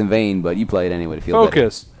 Usually it's in vain, but you play it anyway to feel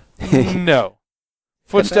Focus, better. no.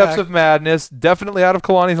 Footsteps back. of Madness, definitely out of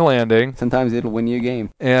Kalani's Landing, Sometimes it'll win you a game.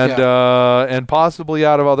 and possibly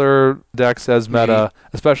out of other decks as meta,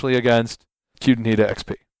 especially against Cutenita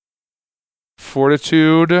XP.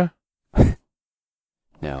 Fortitude,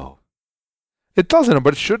 No. it doesn't,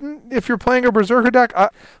 but it shouldn't if you're playing a Berserker deck.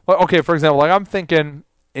 Okay, for example, like I'm thinking,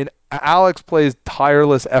 Alex plays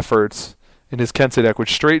Tireless Efforts in his Kensei deck,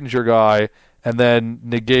 which straightens your guy and then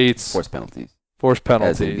negates Force penalties. force As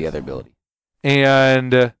penalties. in the other ability.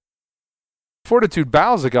 And Fortitude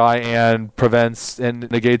bows a guy and prevents and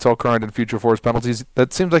negates all current and future force penalties.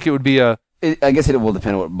 That seems like it would be a I guess it will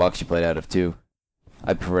depend on what box you played out of, too.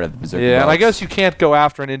 I prefer to have the Berserker and I box. guess you can't go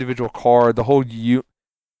after an individual card. The whole he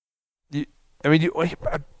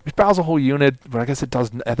bows a whole unit, but I guess it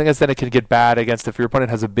doesn't. I think then it can get bad against if your opponent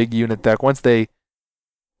has a big unit deck. Once they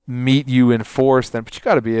meet you in force, then but you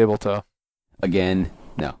got to be able to. Again,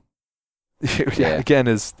 no. Yeah, again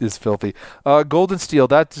is filthy. Golden Steel,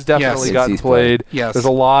 that's definitely Yes. gotten It's played. played. Yes. There's a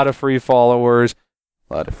lot of free followers,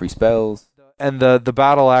 A lot of free spells. and the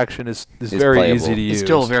battle action is very playable. easy to It's use.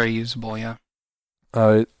 still very usable. Yeah.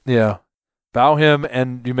 Yeah. Bow him,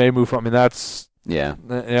 and you may move from. I mean, that's Yeah.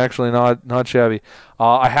 actually not shabby.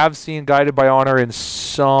 I have seen Guided by Honor in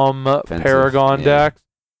some Offensive, Paragon yeah. decks.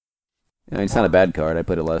 I mean, it's not a bad card. I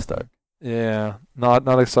played it last start. Yeah, not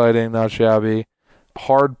exciting, not shabby.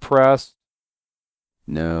 Hard press.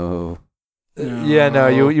 No. Yeah, no,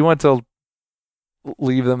 you want to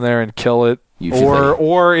leave them there and kill it. You should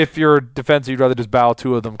Or if you're defensive, you'd rather just bow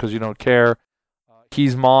two of them because you don't care.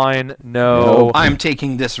 He's mine. No. I'm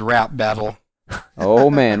taking this rap battle. Oh,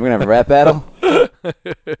 man. We're going to have a rap battle?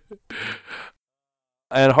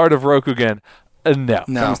 And Heart of Rokugan. No. I'm going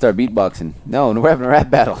No. to start beatboxing. No, we're having a rap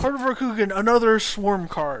battle. Heart of Rokugan, another swarm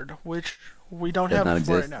card, which we don't Does have not right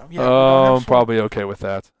exist. now. Yeah, we don't have I'm swarm. probably okay with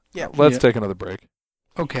that. Yeah. Let's Yeah. take another break.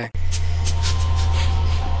 Okay.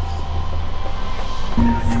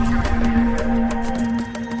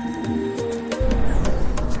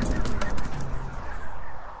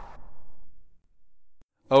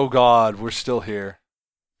 Oh God, we're still here.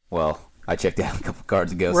 Well, I checked out a couple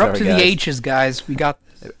cards ago. We're Sorry, up to guys. the H's, guys. We got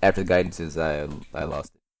After the guidances, I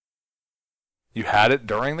lost it. You had it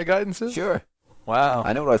during the guidances? Sure. Wow.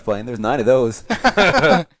 I know what I was playing. There's 9 of those.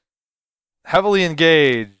 Heavily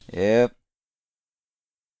engaged. Yep.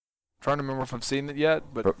 Trying to remember if I've seen it yet,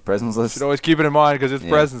 but Presence you list. should always keep it in mind because it's Yeah.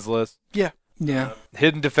 presence list. Yeah.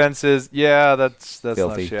 Hidden defenses. Yeah, that's not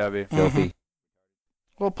Filthy. shabby. Filthy.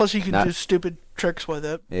 Well, plus you can Not- do stupid tricks with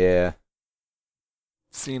it. Yeah.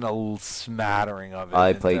 Seen a smattering of it. I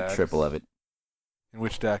in played decks. triple of it. In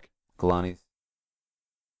which deck? Kalani's.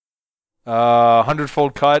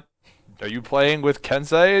 100-fold cut. Are you playing with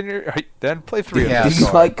Kensei in your? Then play 3 Yeah. of Do these you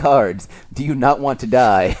cards. like cards? Do you not want to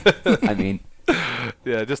die? I mean,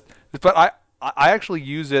 Yeah, but I actually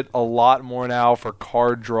use it a lot more now for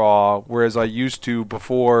card draw, whereas I used to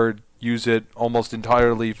before use it almost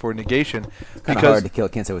entirely for negation. it's kind of hard to kill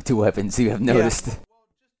Kensei with 2 weapons. You have noticed.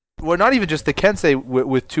 Well, not even just the Kensei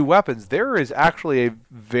with 2 weapons. There is actually a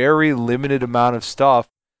very limited amount of stuff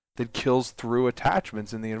that kills through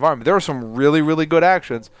attachments in the environment. There are some really, really good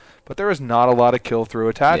actions, but there is not a lot of kill through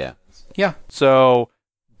attachments. Yeah. So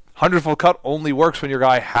 100-fold cut only works when your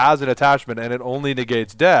guy has an attachment, and it only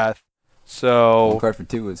negates death. So 1 card for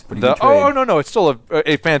 2 is pretty good trade. oh no, it's still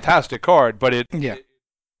a fantastic card, but it Yeah. It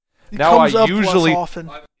Now comes I up usually- less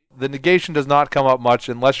often. the negation does not come up much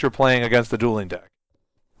unless you're playing against the dueling deck.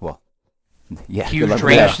 Yeah. good Huge luck with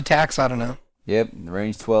ranged that. attacks. I don't know. Yep. The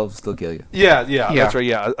range 12 still kill you. Yeah, Yeah. that's right.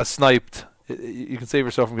 Yeah, a sniped. You can save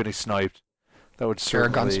yourself from getting sniped. That would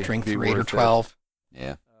certainly Paragon strength be 8 or worth it. 12.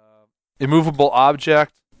 Yeah. Immovable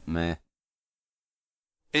object. Meh.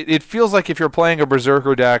 It feels like if you're playing a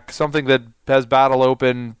Berserker deck, something that has battle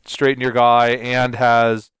open, straighten your guy, and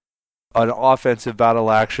has an offensive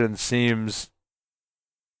battle action seems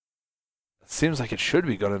like it should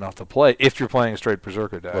be good enough to play if you're playing a straight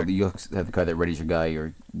Berserker deck. Well, you also have the card that readies your guy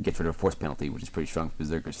or gets rid of a force penalty, which is pretty strong for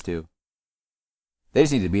Berserkers, too. They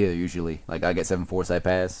just need to be there, usually. Like, I get 7 force, I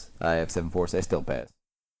pass. I have 7 force, I still pass.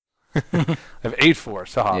 I have 8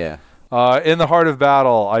 force. Haha. Yeah. In the heart of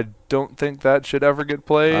battle, I don't think that should ever get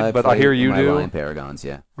played, but I hear you do. Line Paragons,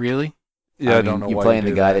 yeah. Really? Yeah, I mean, don't know you why play you in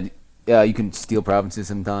the do guy that. that you can steal provinces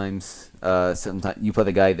sometimes. Sometimes you play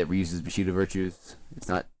the guy that reuses Bushido virtues. It's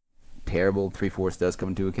not terrible. 3 force does come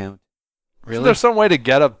into account. Isn't there some way to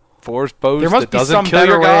get a force boost There must that be doesn't some kill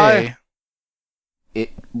better your guy? way.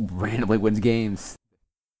 It randomly wins games.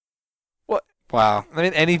 Wow. I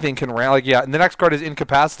mean, anything can and the next card is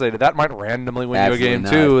incapacitated. That might randomly win you a game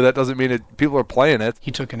Absolutely too. That doesn't mean people are playing it. He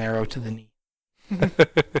took an arrow to the knee.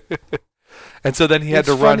 And so then he had It's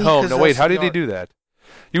to run funny home. 'cause No, wait, that's how the did he art. do that?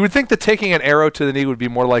 You would think that taking an arrow to the knee would be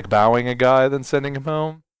more like bowing a guy than sending him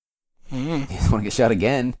home. Mm. He doesn't want to get shot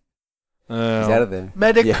again. He's out of there.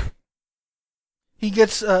 Medic, Yeah. he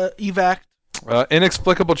gets evac.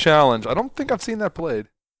 Inexplicable challenge. I don't think I've seen that played.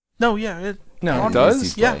 No, yeah, No. It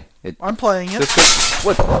does? Yeah. It, I'm playing it. This could-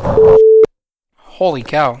 what? Holy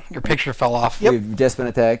cow. Your picture fell off. Yep. We've just been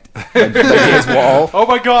attacked by his wall. Oh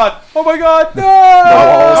my god! Oh my god! No!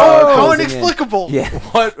 walls are How closing in. inexplicable! Yeah.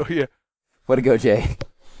 What? Yeah. Way to go, Jay.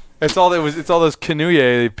 It's all those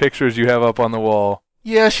Kanuye pictures you have up on the wall.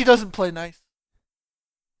 Yeah, she doesn't play nice.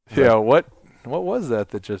 Yeah. What was that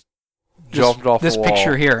just jumped off This the wall?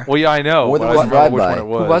 picture here. Well, yeah, I know. More than but I one don't remember which drive-by. one it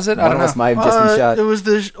was. Who was it? I One don't of know. us might have just been shot. It was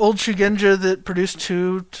the old Shugenja that produced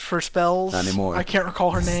 2 for spells. Not anymore. I can't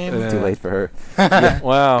recall her name. Yeah. Too late for her.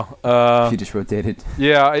 Wow. She just rotated.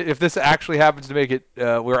 Yeah, if this actually happens to make it,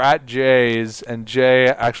 we're at Jay's, and Jay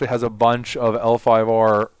actually has a bunch of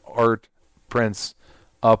L5R art prints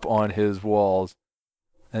up on his walls,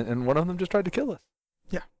 and one of them just tried to kill us.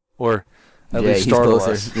 Yeah. Or at Yeah, least he's startle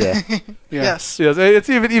closer. us. Yeah. Yes. Yes, it's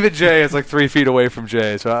even Jay is like 3 feet away from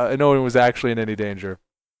Jay, so no one was actually in any danger.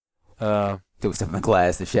 There was stuff in the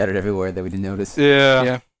glass that shattered everywhere that we didn't notice.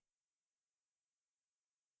 Yeah.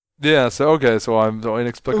 Yeah, so I'm so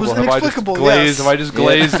inexplicable. It was Have inexplicable, Have I yes. just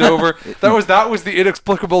glazed over? That was the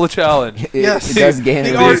inexplicable challenge. Yes. It does gain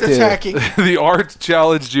The it art too. attacking. The art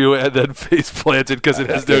challenged you and then face planted because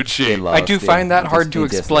it has no It cheat. lost, I do yeah. find that It hard just- to it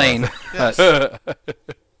just explain. lost.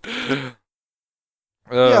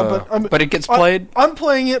 Yeah, But it gets played. I'm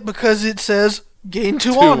playing it because it says gain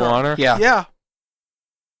 2 to honor. honor. Yeah. Yeah.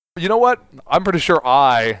 You know what? I'm pretty sure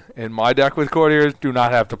in my deck with courtiers, do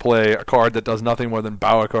not have to play a card that does nothing more than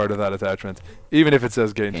bow a card without attachment, even if it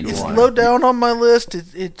says gain And 2 it's It's honor. low down on my list.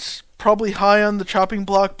 It's probably high on the chopping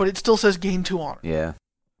block, but it still says gain 2 honor. Yeah.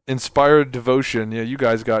 Inspired devotion. Yeah, you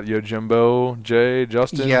guys got Yojimbo, Jay,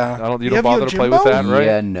 Justin. Yeah. You You don't have bother to play with Yojimbo? that, right?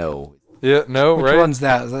 Yeah, no. Yeah, no, Which right? one's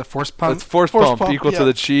that? Is that force pump? It's force Force pump pump, equal to yeah.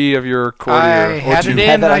 the chi of your courtier. I had you it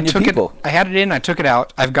have in. that I on your took people? it. I had it in. I took it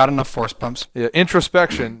out. I've got enough force pumps. Yeah,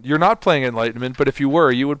 introspection. You're not playing enlightenment, but if you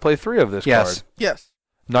were, you would play 3 of this Yes. card. Yes.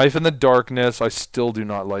 Knife in the darkness. I still do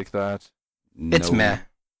not like that. It's No. meh.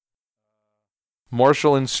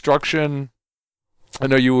 Martial Instruction. I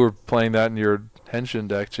know you were playing that in your Henshin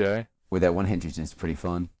deck, Jay. With that one Henshin is pretty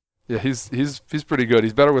fun. Yeah, he's pretty good.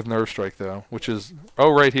 He's better with Nerve Strike though, which is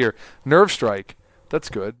right here. Nerve Strike. That's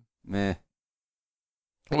good. Meh.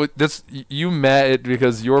 Well, you met it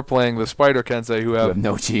because you're playing the Spider Kensei who You have have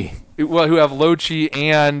no chi. who have low chi,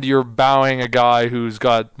 and you're bowing a guy who's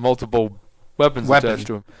got multiple weapons attached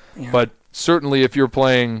to him. Yeah. But certainly, if you're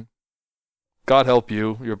playing, God help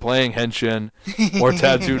you, you're playing Henshin or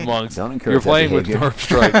Tattooed Monks, Don't encourage you're that playing with behavior. Nerve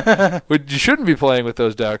Strike. Which you shouldn't be playing with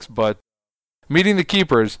those decks, but meeting the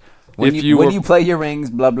keepers. When if you were, play your rings,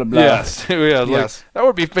 blah blah blah. yes, yeah, like, Yes. that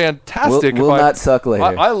would be fantastic. Will if not suck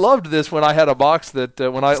later. I loved this when I had a box that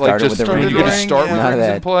when I Started just with the when ring. you get to Ring, start yeah. with None of rings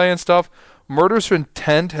that. and play and stuff. Murders for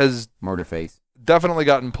Intent has Murder face. definitely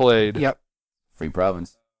gotten played. Yep. Free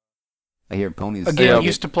province. I hear ponies. Again, Yeah.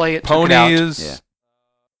 used to play it. Took it out. Ponies. Yeah.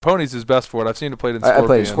 Ponies is best for it. I've seen it played in I Scorpion.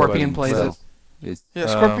 played Scorpion but- plays so it. it's Yeah,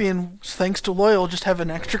 Scorpion, thanks to Loyal, just have an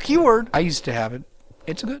extra keyword. I used to have it.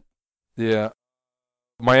 It's good. Yeah.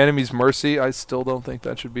 My Enemy's Mercy, I still don't think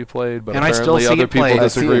that should be played, but And I still apparently see other it people played. I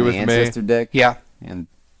see it disagree in with the me. Ancestor deck, Yeah, and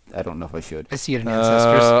I don't know if I should. I see it in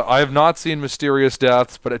Ancestors. I have not seen Mysterious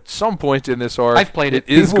Deaths, but at some point in this arc, I've played it.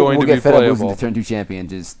 It is People going will to get be fed up losing playable. to turn 2 champion.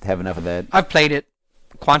 Just have enough of that. I've played it.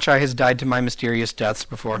 Quan Chai has died to my mysterious deaths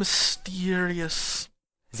before. Mysterious.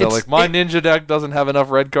 So It's- like my it- ninja deck doesn't have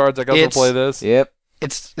enough red cards. I got to It's- play this. Yep.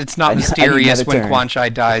 It's I not need mysterious another when turn. Quan Chai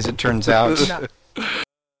dies, it turns out.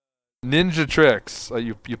 Ninja Tricks.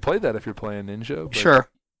 You play that if you're playing Ninja. But Sure.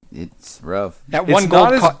 It's rough. That It's one not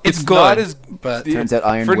gold as- it's it's good, not as- but Yeah. Turns out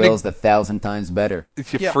Iron For Will's 1,000 times better.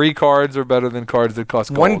 Yeah. Free cards are better than cards that cost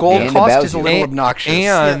gold. one gold And cost about is a you. little And- obnoxious.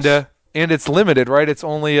 And Yes. and it's limited, right? It's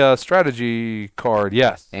only a strategy card.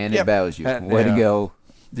 Yes. And Yep. it bows you. And- Way yeah. to go.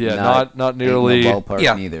 Yeah. Not- Not Ain't nearly no ballpark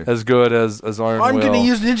Yeah. neither. as good as Iron I'm Will. going to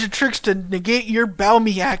use Ninja Tricks to negate your bow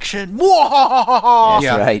me action. That's Mwahahaha!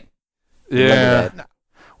 Yeah. right. Yeah. Remember that.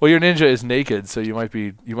 Well, your ninja is naked, so you might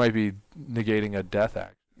be negating a death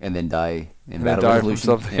act And then die in and then battle die from resolution.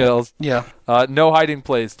 something Yeah. else. yeah. No hiding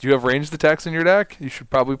place. Do you have ranged attacks in your deck? You should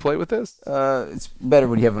probably play with this. It's better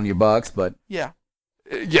when you have it on your box, but Yeah.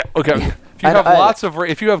 Yeah. Okay. Yeah. If you have I- lots of,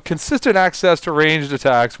 if you have consistent access to ranged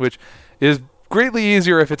attacks, which is greatly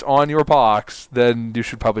easier if it's on your box, then you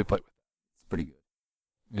should probably play it's pretty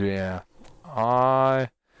good. with it. Yeah.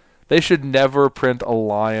 They should never print a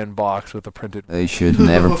lion box with a printed. They should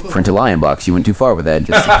never print a lion box. You went too far with that.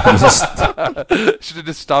 Should have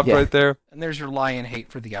just stopped Yeah. right there. And there's your lion hate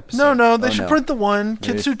for the episode. No, they Oh, should no. print the one,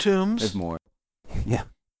 There's- Kitsu Tombs. There's more. Yeah.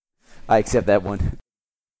 I accept that one.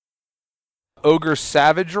 Ogre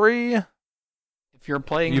Savagery. If you're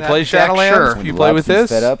playing You that play deck, Shadowlands? sure. If you play with Lobster's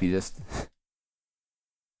this? fed up, you just...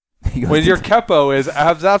 He goes When to- your Keppo is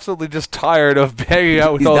absolutely just tired of hanging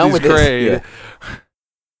out with He's all done these with this, grade. yeah.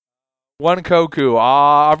 One Koku.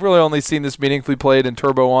 I've really only seen this meaningfully played in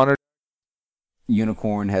Turbo Honor.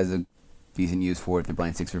 Unicorn has a decent use for it. They're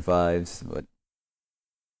playing 6 or 5s, but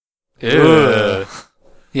Ugh.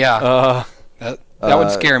 Yeah, that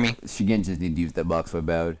would scare me. Shigen just need to use that box for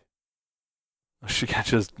bowed. She can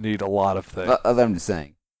just need a lot of things. I'm just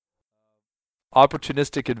saying.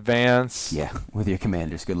 Opportunistic Advance. Yeah, with your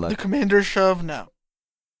commanders, good The luck. Commander Shove, no.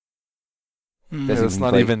 Mm. That's- It's even not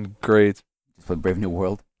play- even great. Just play Brave New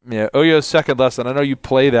World. Yeah. Oyo's Second Lesson. I know you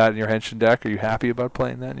play that in your Henshin deck. Are you happy about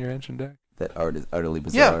playing that in your Henshin deck? That art is utterly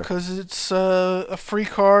Yeah, bizarre. because it's a free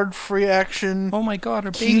card, free action. Oh my god,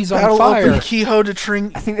 our Key- baby's on battle fire. Open Keyhole to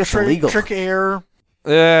trick, I think that's illegal. trick air.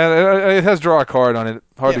 Yeah, it has draw a card on it.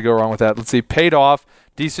 Hard to Yeah. go wrong with that. Let's see. Paid Off.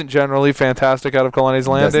 Decent generally. Fantastic out of Kalani's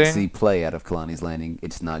Landing. Doesn't see play out of Kalani's Landing.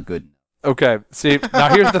 It's not good. Okay, see, now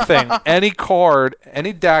here's the thing. Any card,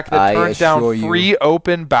 any deck that I turns down assure you- free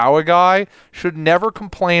open Bow guy should never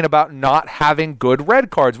complain about not having good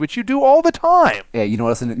red cards, which you do all the time. Yeah, you know what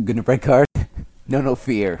else is a good red card? No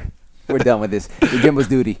fear. We're done with this. The Jimbo's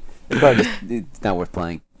duty. The card is it's not worth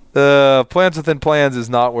playing. Plans Within Plans is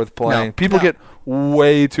not worth playing. No. People No. get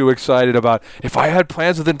way too excited about, if I had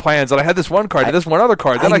Plans Within Plans and I had this one card and this one other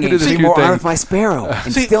card, then I could do this see cute more thing. Arm of my Sparrow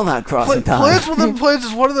and See, still not crossing time. Plans Within Plans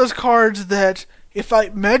is one of those cards that if I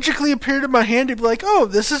magically appeared in my hand, it'd be like, oh,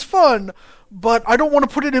 this is fun, but I don't want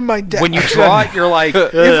to put it in my deck. When you draw it, you're like,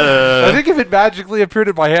 I think if it magically appeared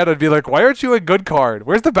in my hand, I'd be like, why aren't you a good card?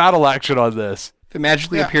 Where's the battle action on this? if it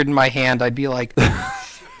magically Yeah. appeared in my hand, I'd be like,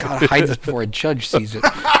 gotta hide this before a judge sees it.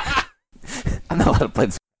 I'm not allowed to play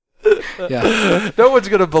this. Yeah. No one's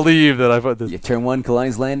going to believe that I put this. You turn 1,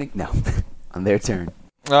 Kalani's Landing? No. On their turn.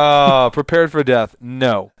 Prepared for Death.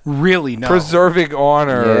 No. Really, no. Preserving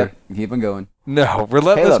Honor. Yeah, keep on going. No.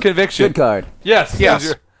 Relentless Caleb, Conviction. Good card. Yes.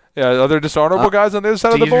 Yes. Yeah, other dishonorable guys on the other side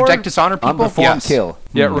Do of the you board. reject dishonor people? Unperformed Yes. kill.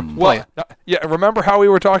 Yeah, Hmm. yeah. Remember how we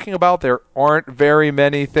were talking about there aren't very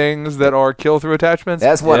many things that are kill through attachments.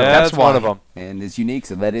 That's one of them. That's one of them. And it's unique,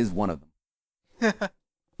 so that is one of them.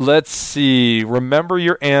 Let's see. Remember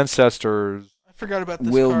your ancestors. I forgot about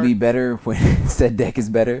this Will card. be better when said deck is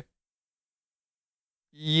better.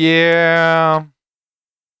 Yeah.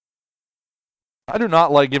 I do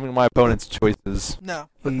not like giving my opponents choices. No.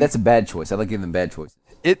 But that's a bad choice. I like giving them bad choices.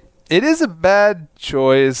 It is a bad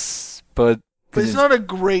choice, but But it's not a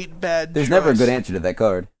great bad There's choice. never a good answer to that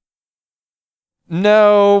card.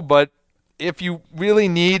 no, but if you really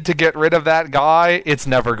need to get rid of that guy, it's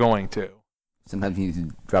never going to. Sometimes you need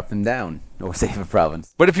to drop them down or save a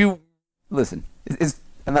province. But if you Listen,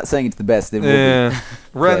 I'm not saying it's the best. It will be.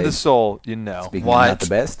 rend the Played. soul, you know. Speaking What? of not the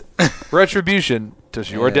best. Retribution. Does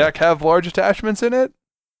your Yeah. deck have large attachments in it?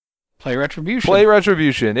 Play Retribution. Play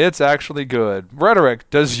Retribution. It's actually good. Rhetoric.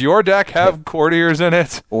 Does your deck have courtiers in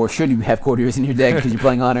it? Or should you have courtiers in your deck because you're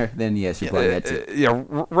playing honor? Then yes, you're playing that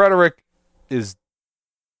too. Rhetoric is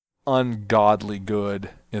ungodly good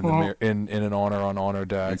in the Well- in an honor on honor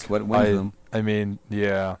deck. That's what wins them. I mean,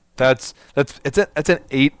 yeah, it's an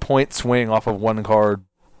 8-point swing off of one card,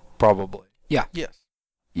 probably. Yes.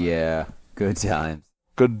 Yeah, good times.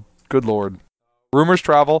 Good lord. Rumors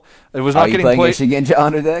travel. It was Are not you getting playing a played. Shigenja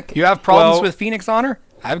honor deck? You have problems Well- with Phoenix Honor?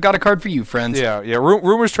 I've got a card for you, friends. Yeah.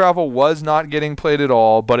 Rumors travel was not getting played at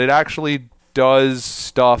all, but it actually does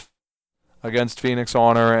stuff against Phoenix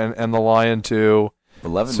Honor and the Lion too.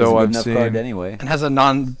 Beloved So was a I've good enough seen- card anyway. And has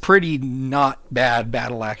a pretty not bad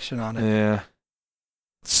battle action on it. Yeah.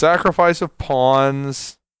 Sacrifice of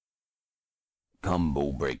pawns.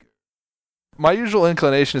 Combo breaker. My usual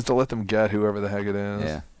inclination is to let them get whoever the heck it is.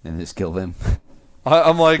 Yeah, and just kill them.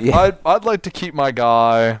 I'm like, Yeah. I'd like to keep my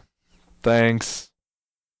guy. Thanks.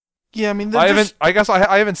 Yeah, I mean, I guess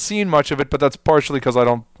I haven't seen much of it, but that's partially because I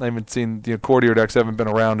haven't seen courtier decks haven't been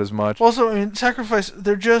around as much. Also, I mean, sacrifice.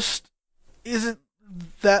 There just isn't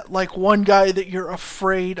that like one guy that you're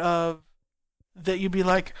afraid of. That you'd be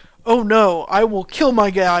like, oh no, I will kill my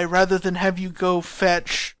guy rather than have you go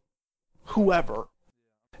fetch whoever.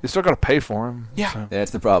 You still got to pay for him. Yeah. so,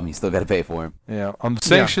 That's the problem. You still got to pay for him. yeah.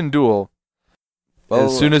 Sanctioned duel. Well,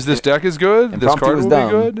 as soon as this deck is good, this Impromptu card was will dumb.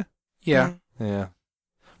 be good. Yeah. Yeah.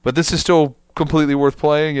 But this is still completely worth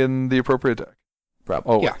playing in the appropriate deck.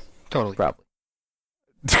 Probably. Oh, Yeah. Totally. Probably.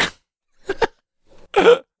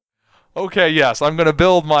 Okay, yes, I'm going to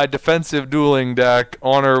build my defensive dueling deck,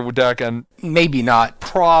 honor deck, and Maybe not.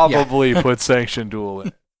 probably put sanctioned duel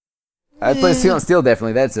in. I'd play Steel and Steel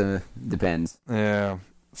definitely. That's depends. Yeah.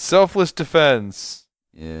 Selfless defense.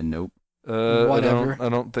 Yeah, nope. Whatever. I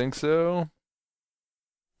don't think so.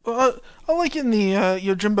 Well, I like in the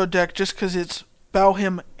Yojimbo deck just because it's bow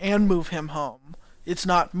him and move him home. It's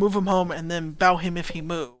not move him home and then bow him if he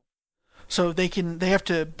moves. So they have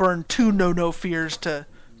to burn 2 no fears to.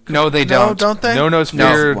 No, they No, don't. don't they? No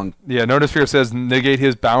Sphere. No. Yeah, No Sphere says negate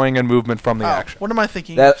his bowing and movement from the Oh, action. what am I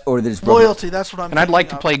thinking? That or they just broke Loyalty. That's what I'm. And I'd like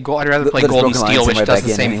to thinking play gold. I'd rather play Let us Golden broken Steel, lines which right does back the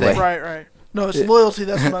in same anyway. of. thing. Right. No, it's loyalty.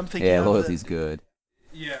 That's what I'm thinking. Yeah, of. loyalty's good.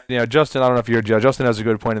 Yeah, Justin, I don't know if you're Justin has a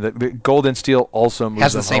good point. The Gold and Steel also moves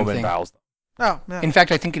Has the them same home and thing. bows them. Oh, yeah. In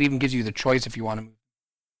fact, I think it even gives you the choice if you want to move.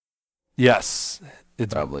 Yes.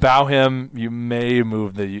 It's Probably. bow him, you may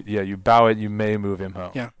move you bow it, you may move him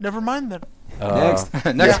home. Yeah. Never mind then. Next.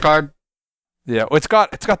 Next card. Yeah, well, it's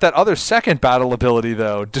got that other second battle ability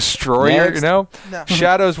though, Destroyer. Next. You know, No.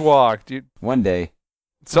 Shadows Walk. Dude, One day.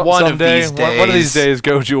 One of someday, these one of these days.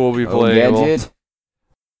 days, Goju will be Oh, playable. gadget?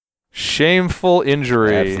 Shameful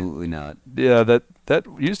injury. Absolutely not. Yeah, that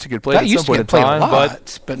used to get played That at used some to point get in played time, a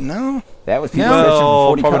lot, but no. That was people No, searching for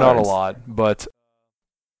 40 probably cards. not a lot. But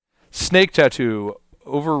Snake Tattoo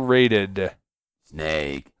overrated.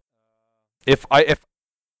 Snake. If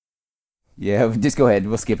Yeah, just go ahead.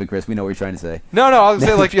 We'll skip it, Chris. We know what you're trying to say. no, I was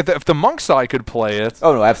saying like if the Monk's Eye could play it.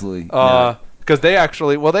 Oh no, absolutely. No. Because they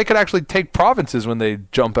could actually take provinces when they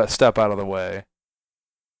step out of the way.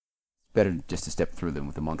 Better just to step through them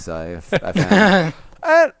with the Monk's Eye. I found.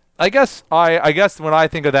 And I guess when I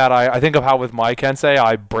think of that, I think of how with my Kensei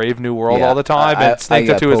I Brave New World Yeah, all the time, I and Snake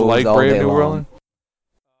got Tattoo is posed like all Brave day New long. World.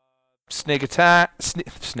 Snake Attack,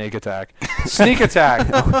 Snake Attack, Sneak Attack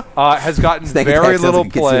has gotten Snake very Attack sounds little like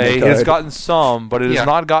a Kitsune play. It has card. gotten some, but it has Yeah.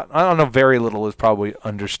 not gotten. I don't know. Very little is probably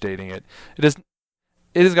understating it. It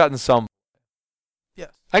has gotten some.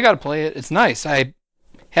 I gotta play it. It's nice. I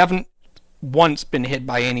haven't once been hit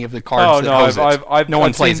by any of the cards Oh that no, hose I've No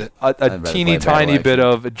one I've plays seen it. A I'd rather teeny play battle tiny bit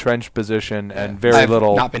action. of entrenched position and Yeah. very I've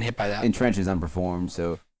little. not been hit by that. Entrench is unperformed,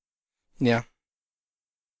 so Yeah.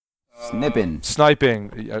 Snipping.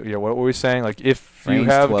 Sniping. Yeah, what were we saying? Like, if you Range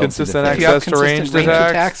have 12 to consistent defense. If you have access to consistent ranged range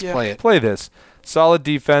attacks, attacks, Yeah. play it. play this. Solid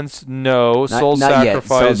defense, no. Soul Not yet. Solid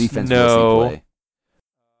sacrifice, defense no. will see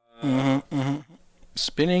play.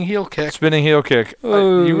 Spinning heel kick. Spinning heel kick.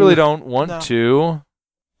 You really don't want No. to.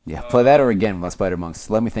 Yeah, play that or again with Spider Monks.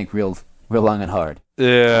 Let me think real long and hard.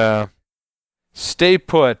 Yeah. Stay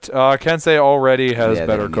put. Kensei already has Yeah, they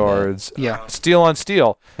better don't need that. cards. Yeah. Steel on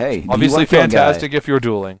steel. Hey, do you Obviously wanna kill a guy? fantastic if you're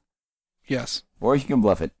dueling. Yes. Or you can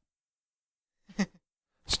bluff it.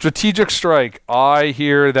 Strategic strike. I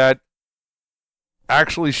hear that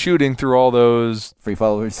actually shooting through all those Free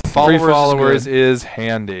followers. free Followers is followers good. is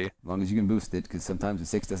handy. As long as you can boost it, because sometimes the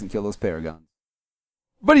 6 doesn't kill those Paragons.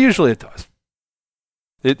 But usually it does.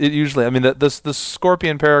 It usually, I mean, the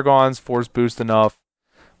Scorpion Paragons force boost enough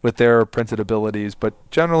with their printed abilities, but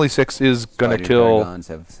generally 6 is going to Spider kill. Paragons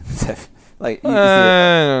have like you see it.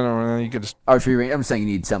 No, you could just. Archery range. I'm saying you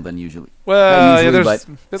need something usually. Well, usually, yeah,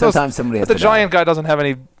 but those, sometimes somebody has but the to die. giant guy doesn't have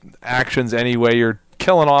any actions anyway. You're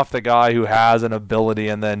killing off the guy who has an ability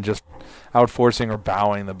and then just outforcing or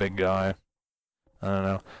bowing the big guy. I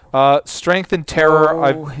don't know. Strength and terror.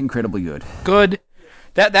 Oh, incredibly good. Good.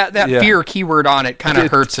 That Yeah. fear keyword on it kind of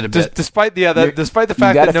hurts it a bit. Despite the You're- despite the you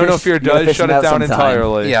fact gotta that No fish- Fear you gotta does fish shut them it out down sometime.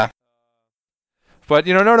 entirely. Yeah. But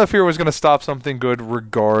No Fear was going to stop something good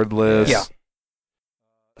regardless. Yeah.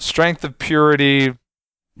 Strength of Purity.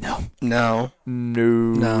 No. No.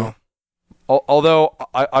 No. Although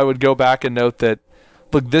I would go back and note that,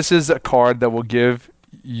 look, this is a card that will give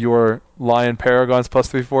your Lion Paragons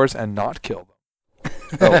 +3 force and not kill them.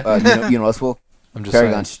 Oh, you know what else will? I'm just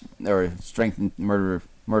Paragon saying. or strength and murder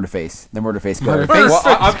face. The murder face Murder card. face. Well,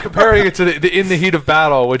 I'm comparing it to the in the heat of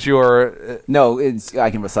battle, which you are. No, I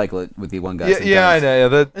can recycle it with the one guy. Yeah, I sometimes. know. Yeah,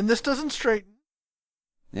 that. And this doesn't straighten.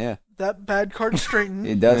 Yeah, That bad card straighten.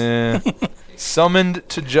 it does. Summoned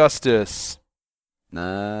to justice.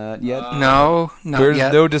 Not yet. No. Not There's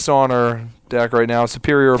yet. no dishonor deck right now.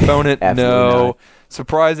 Superior opponent. Absolutely No. not.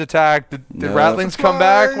 Surprise attack. Did No. Rattlings come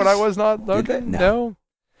back when I Surprise! was not Did looking? they? No.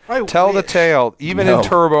 I Tell the wish. tale. Even No. in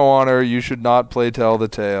Turbo Honor, you should not play Tell the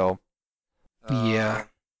Tale. Yeah.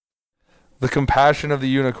 The Compassion of the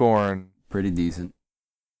Unicorn. Pretty decent.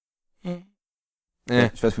 Eh.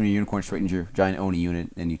 Especially when your unicorn straightens your giant Oni unit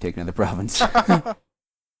and you take another province.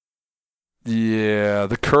 Yeah.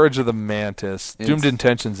 The Courage of the Mantis. It's- Doomed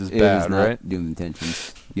Intentions is It bad, is not right? doomed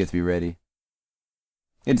intentions. You have to be ready.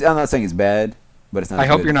 I'm not saying it's bad, but it's not. I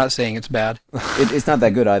hope good. you're not saying it's bad. It's not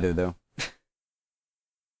that good either, though.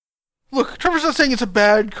 Look, Trevor's not saying it's a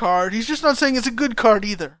bad card. He's just not saying it's a good card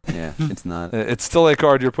either. Yeah, it's not. It's still a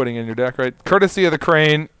card you're putting in your deck, right? Courtesy of the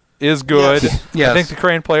Crane is good. Yes. Yes. I think the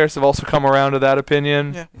Crane players have also come around to that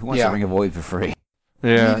opinion. Yeah. Who wants Yeah. to Ring of Void for free?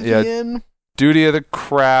 Yeah. Leave it yeah. in. Duty of the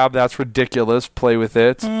Crab, that's ridiculous. Play with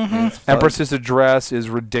it. Mhm. It's fun. Empress's Address is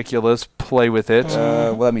ridiculous. Play with it.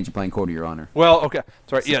 Well, that means you're playing Court of Your Honor. Well, okay.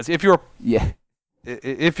 Sorry. Yes, if you're Yeah.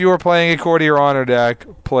 playing a Court of Your Honor deck,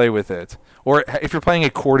 play with it. Or if you're playing a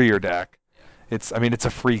Courtier deck, it's a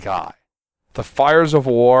free guy. The Fires of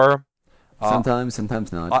War. Sometimes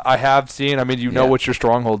not. I have seen. I mean, you know Yeah. what your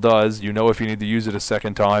Stronghold does. You know if you need to use it a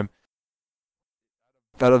second time.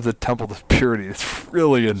 Out of the Temple of Purity, it's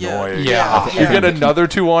really annoying. Yeah. You get another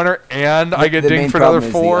 2 honor, and I get the main dinged for another problem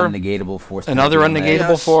is 4. The unnegatable force. Another penalty on that. unnegatable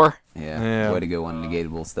Yes. 4. Yeah. Yeah. Way to go,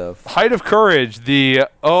 unnegatable stuff. Height of Courage, the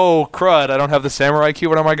crud, I don't have the Samurai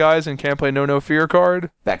keyword on my guys and can't play No Fear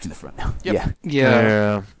card. Back to the front now. Yep. Yeah.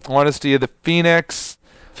 Yeah. Honesty of the Phoenix.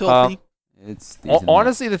 Filthy. It's decent.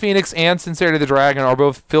 Honesty of the Phoenix and Sincerity of the Dragon are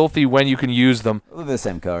both filthy when you can use them. They're the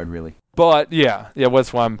same card, really. But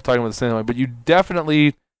that's why I'm talking about the same way. But you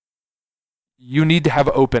definitely need to have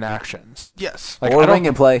open actions. Yes. Like or I don't, ring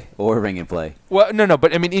and play. Or ring and play. well, no,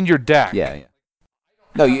 but I mean in your deck. Yeah.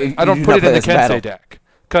 No, I don't you put do it not in the play this battle. Kensei deck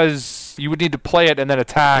because you would need to play it and then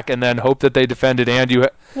attack and then hope that they defend it and you.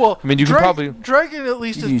 Well, I mean, you can probably- Dragon at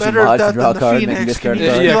least You is use better your at mods to that draw than a the card, make a Phoenix. discard Can you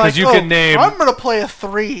card. just be Yeah, 'cause like, you oh, can name- I'm gonna play a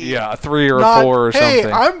 3. Yeah, a 3 or Not, a 4 or hey,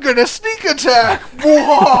 something. I'm gonna sneak attack.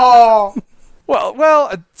 Whoa! Well,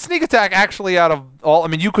 a sneak attack actually out of all. I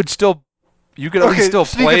mean, you could at Okay, least still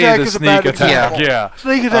sneak play attack the is a sneak bad attack. example. Yeah.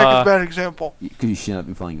 Sneak attack is Uh, a bad example. Because you shouldn't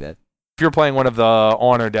be playing that. If you're playing one of the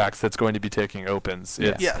honor decks that's going to be taking opens, Yeah.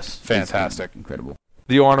 it's Yes. fantastic. It's incredible.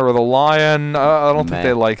 The honor of the lion, I don't think Meh.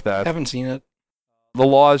 they like that. Haven't seen it. The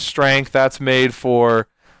law's strength, that's made for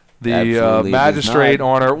the Absolutely magistrate does not.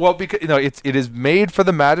 honor. Well, because it is made for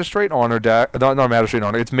the magistrate honor deck. Not magistrate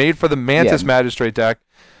honor. It's made for the Mantis Yeah. magistrate deck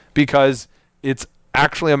because it's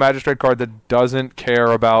actually a magistrate card that doesn't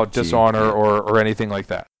care about Gee, dishonor yeah. or anything like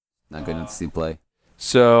that. Not good enough to see play.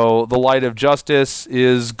 So the Light of Justice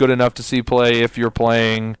is good enough to see play if you're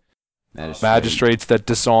playing Magistrates that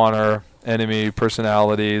dishonor enemy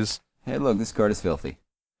personalities. Hey, look, this card is filthy.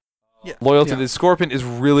 Yeah. Loyalty Yeah. to the Scorpion is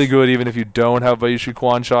really good even if you don't have Vaishu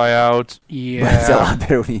Quan Chai out. But it's a Yeah. lot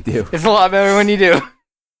better when you do. It's a lot better when you do.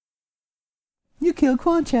 You killed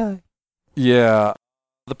Quan Chai. Yeah.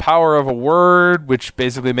 The power of a word, which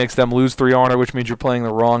basically makes them lose 3 honor, which means you're playing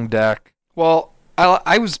the wrong deck. Well,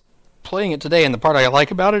 I was playing it today, and the part I like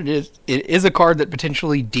about it is a card that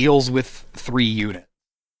potentially deals with 3 units.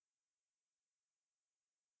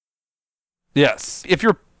 Yes. If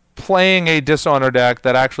you're playing a dishonor deck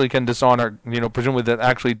that actually can dishonor, presumably that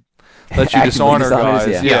actually lets you Actively dishonor dishonors,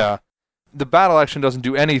 guys. yeah. The battle action doesn't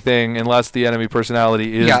do anything unless the enemy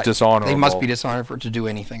personality is Yeah, dishonorable. They must be dishonored for it to do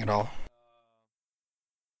anything at all.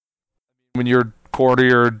 When your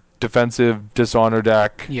courtier defensive dishonor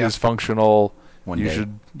deck Yeah. is functional, One you day.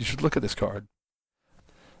 should look at this card.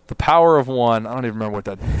 The power of 1. I don't even remember what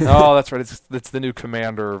that. Oh, that's right. It's the new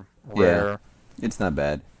commander rare. It's not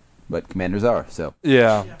bad. But commanders are, so.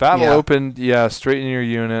 Yeah. Battle Yeah. opened. Yeah. Straighten your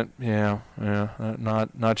unit. Yeah.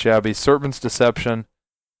 Not shabby. Serpent's Deception.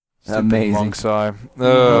 Stupid Amazing. Monk's Eye.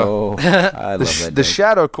 Oh, I love that The deck.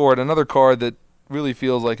 Shadow Chord, another card that really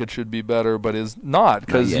feels like it should be better, but is not,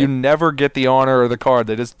 because yet. you never get the honor of the card.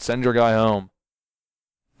 They just send your guy home.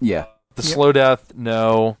 Yeah. The Yep. Slow Death,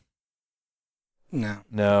 no,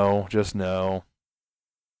 No. just no.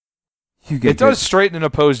 You get It does straighten an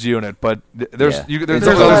opposed unit, but there's Yeah. there's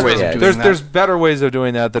There's other other ways. ways of doing There's that. there's better ways of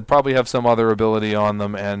doing that probably have some other ability on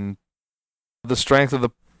them, and the Strength of the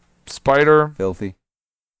Spider. Filthy.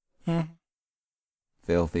 Hmm.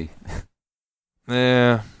 Filthy.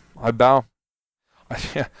 I bow.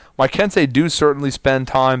 My Kensei do certainly spend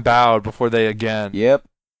time bowed before they again. Yep.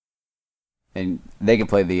 And they can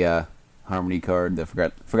play the Harmony card, the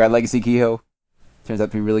Forgot Legacy Kehoe. Turns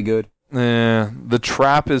out to be really good. The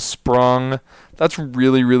Trap is sprung. That's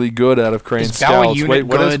really, really good out of Crane Is Bow a Scouts. unit Wait,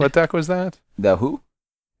 good? what deck was that? The who?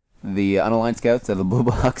 The Unaligned Scouts out of the blue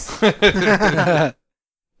box.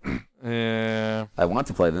 Yeah. I want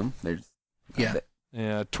to play them. They're just, Yeah.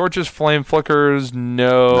 Yeah. Torches, Flame Flickers,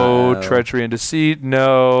 no. No. Treachery and Deceit,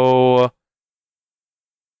 no.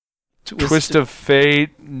 Twist of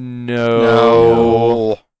Fate,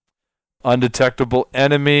 no. Undetectable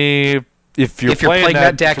Enemy. If you're playing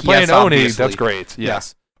that deck, if you're playing yes, Oni, obviously. that's great. Yeah.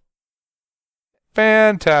 Yes.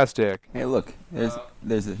 Fantastic. Hey, look.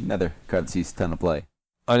 There's another card that sees a ton of play.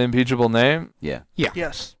 Unimpeachable Name. Yeah.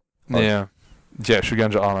 Yes. Oh. Yeah. Yeah,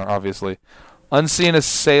 Shugenja Honor, obviously. Unseen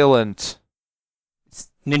Assailant.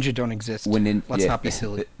 Ninja don't exist. Let's not be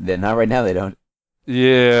silly. They're not right now. They don't.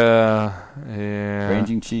 Yeah.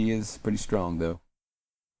 Ranging Chi is pretty strong though.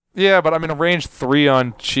 Yeah, but I mean, a range 3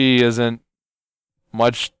 on Chi isn't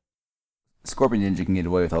much. Scorpion Ninja can get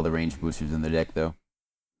away with all the range boosters in their deck though.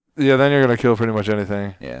 Yeah, then you're going to kill pretty much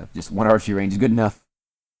anything. Yeah, just one archery range is good enough.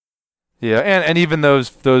 Yeah, and even those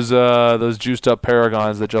juiced up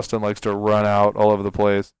Paragons that Justin likes to run out all over the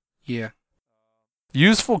place. Yeah.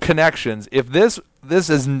 Useful Connections. If this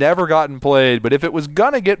has never gotten played, but if it was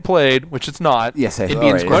gonna get played, which it's not, Yes, It'd all be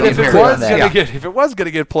in right. but Scorpion if it Paragons, was gonna get if it was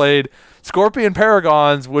gonna get played, Scorpion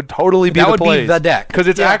Paragons would totally be That the would place. be the deck. Because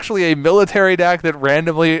it's Yeah. actually a military deck that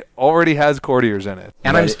randomly already has courtiers in it.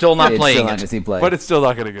 And I'm still not it's playing still not it. gonna see play. But it's still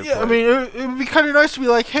not going to get Yeah, I played. mean, it would be kind of nice to be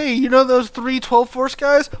like, hey, you know those 3-12 force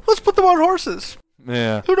guys? Let's put them on horses.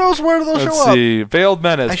 Yeah. Who knows where they'll Let's show up? see. Veiled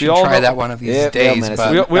Menace. I we should all try know, that one of these Yeah, days. Menace.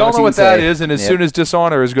 But We Know all what know you what can that say. is, and as Yep. soon as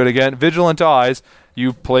Dishonor is good again, Vigilant Eyes,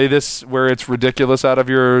 you play this where it's ridiculous out of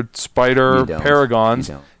your Spider You don't. Paragons.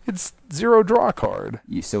 You don't. It's 0 draw card.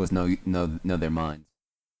 You still know their minds.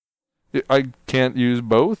 I can't use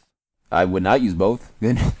both. I would not use both.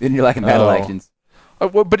 Then you're lacking battle Oh. actions.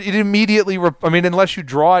 But it immediately, unless you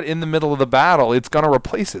draw it in the middle of the battle, it's going to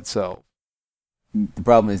replace itself. The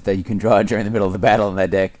problem is that you can draw it during the middle of the battle in that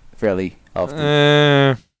deck fairly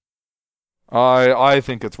often. I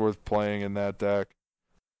think it's worth playing in that deck.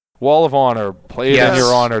 Wall of Honor, play it in Yes.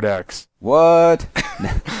 your honor decks. What?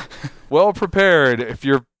 Well prepared. If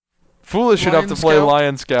you're foolish enough to Lion play Scout?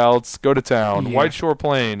 Lion Scouts, go to town. Yeah. White Shore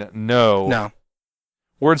Plain, no. no.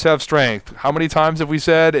 Words have strength. How many times have we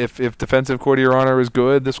said if defensive courtier honor is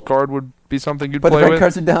good, this card would be something you'd But the play red with?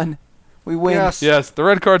 cards are done. We win. Yes. Yes, the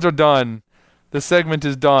red cards are done. The segment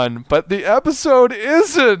is done, but the episode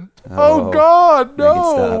isn't. Oh, Oh, God, make it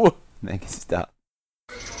no! stop. Make it stop.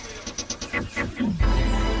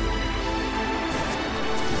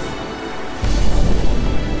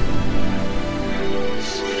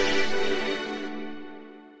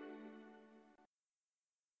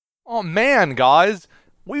 Oh man, guys,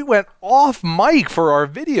 we went off mic for our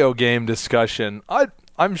video game discussion.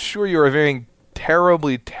 I'm sure you're feeling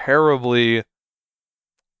terribly, terribly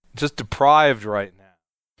just deprived right now.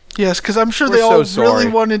 Yes, because I'm sure We're they all so really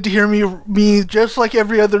sorry. wanted to hear me, just like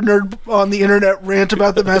every other nerd on the internet, rant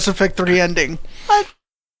about the Mass Effect 3 ending.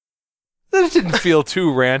 That didn't feel too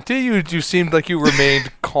ranty. You seemed like you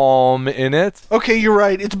remained calm in it. Okay, you're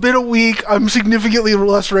right. It's been a week. I'm significantly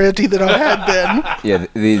less ranty than I had been. Yeah,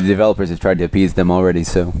 the developers have tried to appease them already,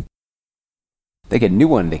 so they get a new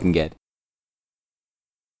one they can get.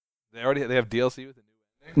 They have DLC with it.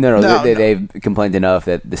 No, No, they've complained enough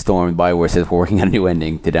that the Storm Bioware says we're working on a new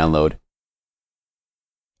ending to download.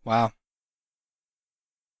 Wow.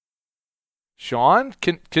 Sean,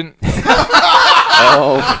 can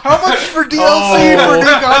Oh, How much for DLC for New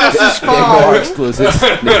Goddesses there are 5?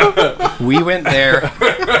 exclusives. We went there.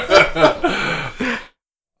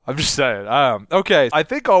 I'm just saying. Okay, I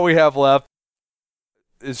think all we have left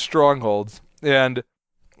is Strongholds, and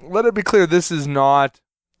let it be clear, this is not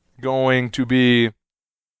going to be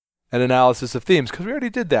an analysis of themes because we already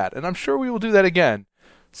did that, and I'm sure we will do that again.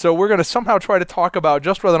 So we're going to somehow try to talk about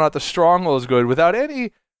just whether or not the Stronghold is good without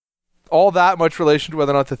any all that much relation to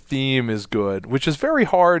whether or not the theme is good, which is very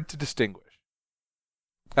hard to distinguish.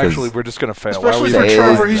 Actually, we're just going to fail. Why are we Especially for It is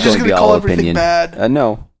Trevor, he's just going to going be to all call everything opinion. bad.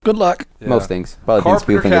 No, Good luck. Yeah. most things. Probably things Carpenter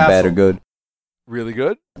people think are bad or Castle. good. Really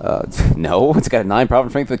good? No, it's got a 9 proper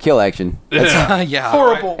strength with kill action. Yeah.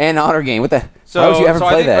 Horrible. And honor game. What the? So, Why would you ever so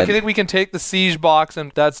play I think, that? I think we can take the Siege box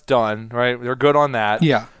and that's done, right? They're good on that.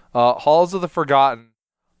 Yeah. Halls of the Forgotten,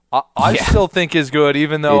 I Yeah. still think is good,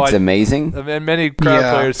 even though It's amazing. and many crowd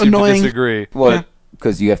Yeah. players seem Annoying. to disagree. Well,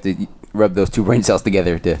 because you have to rub those 2 brain cells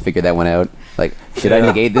together to figure that one out. Like, should I Yeah.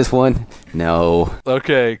 negate this one? No.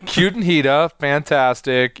 Okay, Cute and Hida,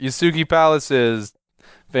 fantastic. Yasuki Palace is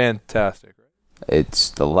fantastic.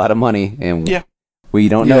 It's a lot of money, and Yeah. we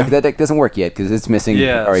don't know Yeah. if that deck doesn't work yet because it's missing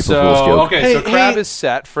Yeah. our April So Fool's joke. okay, Hey, so Crab hey, is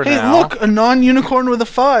set for Hey, now. look, a non-unicorn with a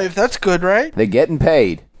 5. That's good, right? They're getting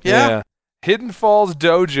paid. Yeah. Hidden Falls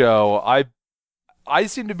Dojo. I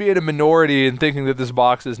seem to be in a minority in thinking that this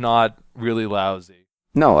box is not really lousy.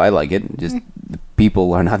 No, I like it. Just the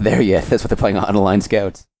people are not there yet. That's what they're playing on Online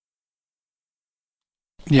Scouts.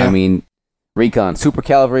 Yeah. I mean, Recon, Super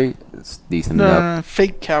Cavalry, it's decent enough. No,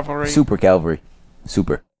 fake cavalry. Super Cavalry.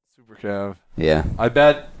 Super. Super Cav. Yeah. I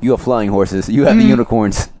bet. You have flying horses. You have the Mhm.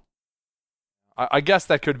 unicorns. I guess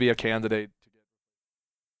that could be a candidate.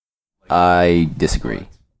 I disagree.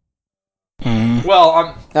 Mhm.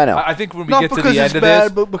 Well, I know. I think when we Not get to because the it's end of bad,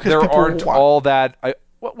 this, but because there people aren't want. all that.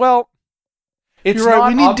 Well, it's You're right. not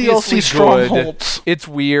We need obviously DLC good. strongholds. It's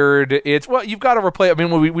weird. It's you've got to replace. I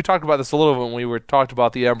mean, we talked about this a little bit when we were talked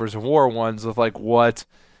about the Embers of War ones of like what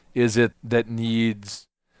is it that needs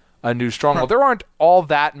a new stronghold. There aren't all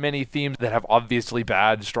that many themes that have obviously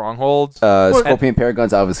bad strongholds. Scorpion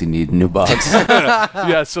Paragons obviously need a new box.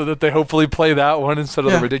 Yeah, so that they hopefully play that one instead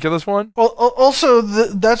of Yeah. the ridiculous one. Well, also,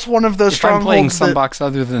 that's one of those If I'm playing strongholds some that... box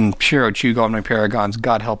other than Shiro Chugo and my Paragons,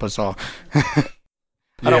 God help us all. I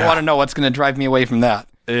don't Yeah. want to know what's going to drive me away from that.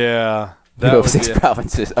 Yeah. You That have would 6 be it.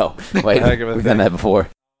 provinces. Oh, wait. Heck of a We've thing. done that before.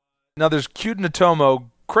 Now there's Cute Natomo.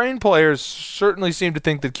 Crane players certainly seem to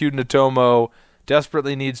think that Cute Natomo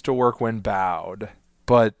desperately needs to work when bowed.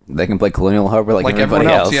 But They can play Colonial Harbor like, Like everybody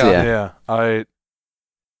everyone else, else. yeah.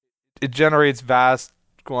 it generates vast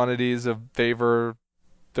quantities of favor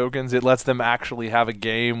tokens. It lets them actually have a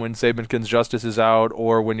game when Sabankin's Justice is out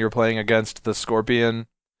or when you're playing against the Scorpion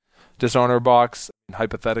Dishonor box,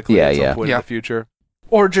 hypothetically Yeah, at some yeah. point Yeah. in the future.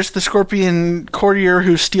 Or just the Scorpion Courtier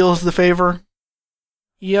who steals the favor.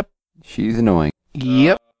 Yep. She's annoying.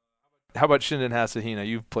 Yep. How about Shinden Hasahina?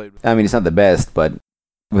 You've played with I mean, it's not the best, but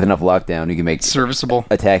with enough lockdown, you can make Serviceable.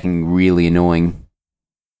 attacking really annoying.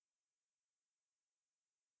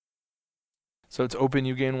 So it's open,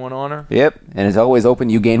 you gain 1 honor? Yep, and it's always open.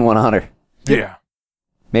 You gain 1 honor. Yeah.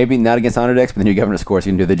 Maybe not against honor decks, but then your governor scores,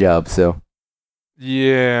 you can do the job. So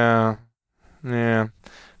Yeah. Yeah.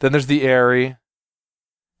 Then there's the Airy.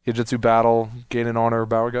 Ijutsu Battle, gain an honor,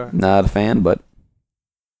 Bower guy. not a fan, but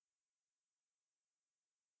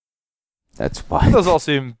that's why. Those all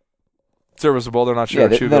seem serviceable. They're not Yeah,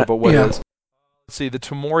 Shirachugo, they're- but what yeah. is? Let's see, the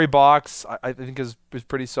Tamori box, I think is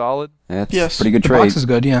pretty solid. That's Yes. pretty good The trade. box is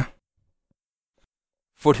good, yeah.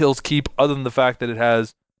 Foothills Keep, other than the fact that it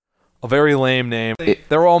has a very lame name. It-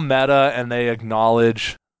 They're all meta, and they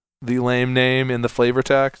acknowledge the lame name in the flavor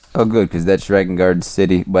text. Oh, good, because that's Dragon Guard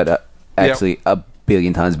City, but actually a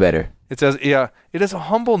billion times better. It says, yeah, it is a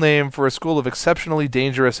humble name for a school of exceptionally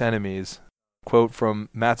dangerous enemies. Quote from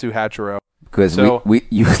Matsu Hachiro. Because So- we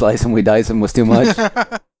you slice them, we dice them was too much.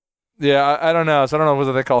 Yeah, I don't know. So I don't know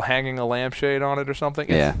whether they call hanging a lampshade on it or something.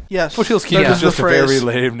 Yeah. Yes. Foothills Keep that is the just a very phrase.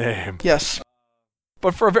 lame name. Yes.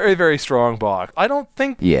 but for a very, very strong box. I don't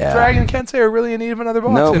think Yeah. Dragon Kensei are really in need of another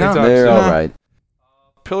box. No, anytime they're soon. all right.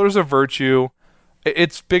 Pillars of Virtue,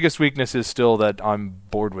 its biggest weakness is still that I'm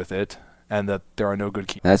bored with it, and that there are no good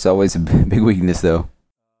keys. That's always a big weakness, though.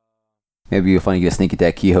 Maybe you'll find you get a sneak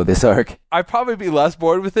attack Kehoe this arc. I'd probably be less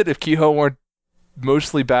bored with it if Kehoe weren't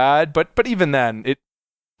mostly bad, but even then,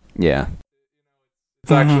 Yeah.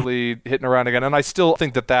 it's actually hitting around again. And I still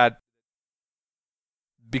think that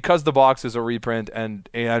because the box is a reprint and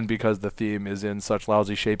because the theme is in such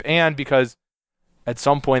lousy shape, and because at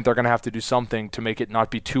some point they're going to have to do something to make it not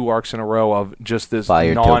be 2 arcs in a row of just this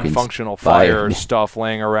Fire non-functional tokens. fire Fire. stuff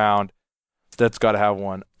laying around. That's got to have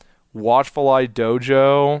one. Watchful Eye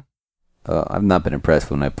Dojo. I've not been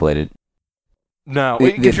impressed when I played it. No,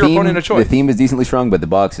 it gives your opponent a choice. The theme is decently strong, but the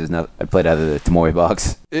box is not. I played out of the Tamori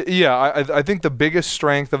box. I think the biggest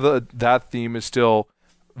strength of that theme is still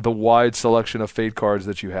the wide selection of fate cards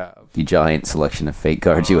that you have. The giant selection of fate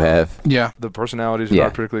cards you have. Yeah. The personalities are Yeah.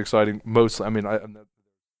 not particularly exciting. Mostly, I mean,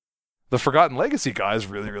 the Forgotten Legacy guy is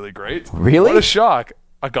really, really great. Really? What a shock!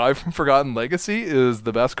 A guy from Forgotten Legacy is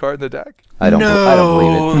the best card in the deck. I don't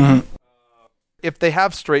believe it. Mhm. If they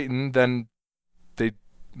have Straighten, then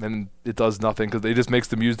it does nothing because it just makes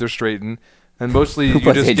them use their Straighten, and mostly Who you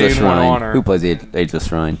plays just Ageless gain one Shrine? honor. Who plays Ageless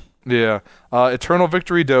Shrine? Yeah, Eternal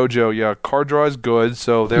Victory Dojo. Yeah, card draw is good,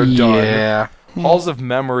 so they're done. Yeah. Halls of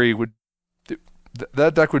Memory would.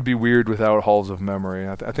 That deck would be weird without Halls of Memory.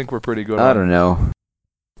 I think we're pretty good. I on don't know.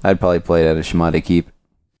 I'd probably play it out of Shimada Keep.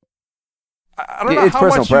 I don't know It's how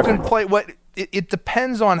personal much you can preference. play. It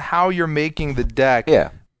depends on how you're making the deck. Yeah.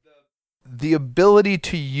 The ability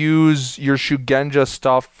to use your Shugenja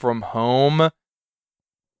stuff from home.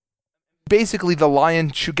 Basically, the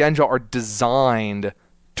Lion Shugenja are designed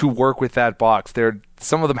to work with that box.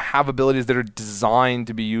 Some of them have abilities that are designed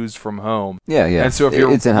to be used from home. Yeah, yeah. And so if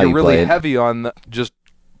it's in how you're you really play it. heavy on just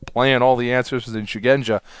playing all the answers in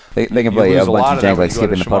Shugenja, They can you play lose a a lot bunch of of that jank when like you go to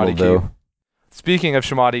skipping the puddle, Shimada though. Keep. Speaking of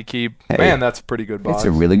Shimadi Keep, Hey. man, that's a pretty good box. It's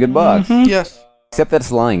a really good box. Yes. Except that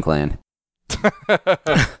it's Lion Clan.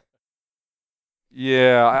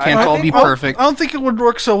 Yeah, Can't I all think- be perfect. I don't think it would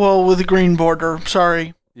work so well with a green border.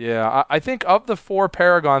 Sorry. Yeah, I think of the 4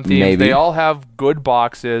 Paragon themes, Maybe. they all have good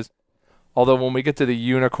boxes. Although when we get to the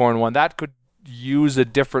Unicorn one, that could use a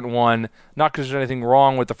different one. Not because there's anything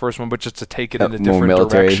wrong with the first one, but just to take it in a More different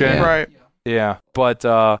military, direction. yeah. Right. Yeah, but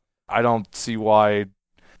I don't see why.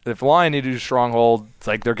 If Lion needed a Stronghold, it's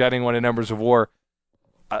like they're getting one in Embers of War.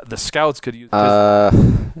 The Scouts could use. 'Cause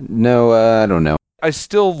No, I don't know. I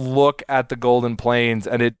still look at the Golden Plains,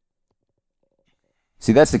 and it.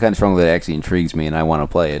 See, that's the kind of stronghold that actually intrigues me, and I want to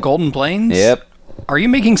play it. Golden Plains? Yep. Are you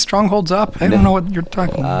making strongholds up? I don't know what you're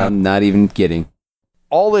talking about. I'm not even kidding.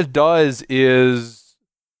 All it does is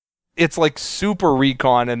it's like super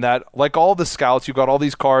recon in that, like all the Scouts, you've got all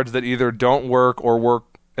these cards that either don't work or work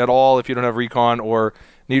at all if you don't have recon, or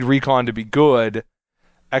need recon to be good,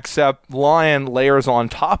 except Lion layers on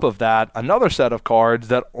top of that another set of cards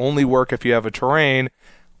that only work if you have a terrain,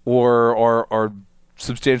 or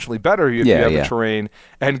substantially better if you have a terrain.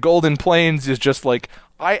 And Golden Plains is just like,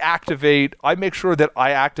 I make sure that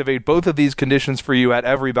I activate both of these conditions for you at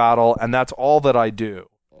every battle, and that's all that I do.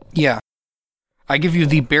 Yeah. I give you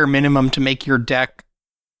the bare minimum to make your deck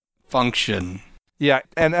function. Yeah,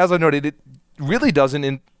 and as I noted, it really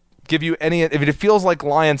doesn't give you any. If it feels like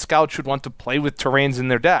Lion Scouts should want to play with terrains in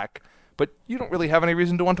their deck, but you don't really have any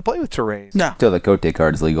reason to want to play with terrains. No. Till the Kote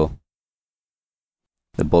card's legal.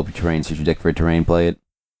 The bulky terrain, so your deck for a terrain, play it.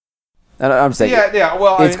 I'm saying, Yeah.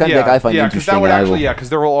 Well, it's kind of like I find because interesting. that would and I actually, will- because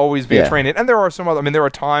there will always be Yeah. a terrain, and there are some other. I mean, there are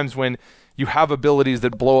times when you have abilities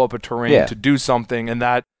that blow up a terrain Yeah. to do something, and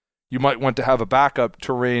that you might want to have a backup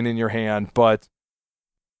terrain in your hand. But,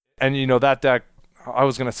 and that deck, I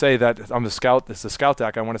was going to say that I'm the scout. This is a scout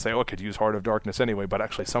deck. I want to say, it could use Heart of Darkness anyway. But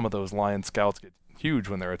actually, some of those Lion Scouts get huge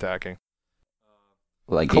when they're attacking.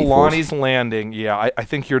 like Gate Force. Kalani's Landing. Yeah, I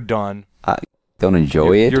think you're done. Don't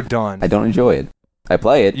enjoy it. You're done. I don't enjoy it. I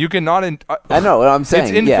play it. You cannot. I know what I'm saying.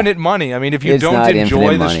 It's infinite money. I mean, if you It's don't not enjoy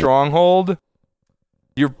infinite the money. Stronghold,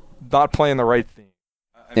 you're not playing the right thing.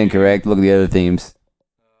 I mean, Incorrect. Look at the other themes.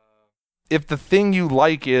 if the thing you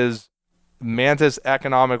like is Mantis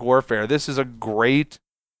Economic Warfare, this is a great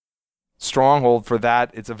Stronghold for that.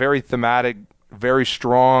 It's a very thematic, very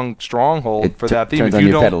strong Stronghold It for that theme. turns If on you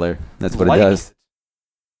your don't peddler. That's what like it does.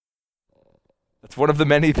 That's one of the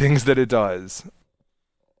many things that it does.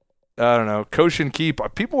 I don't know. Koshin Keep.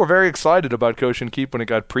 People were very excited about Koshin Keep when it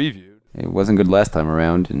got previewed. It wasn't good last time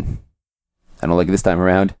around, and I don't like it this time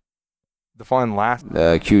around. Define last.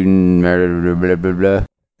 Cute and blah, blah, blah, blah.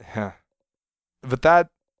 Yeah. But that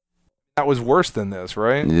was worse than this,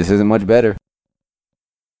 right? This isn't much better.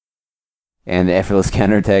 And the effortless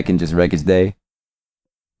counterattack can just wreck his day.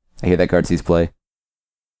 I hear that card sees play.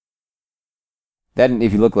 That, and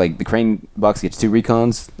if you look like the Crane box gets 2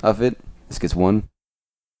 recons off it, this gets 1.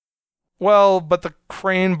 Well, but the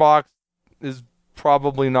Crane box is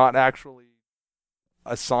probably not actually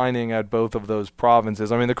assigning at both of those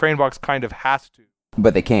provinces. I mean, the Crane box kind of has to.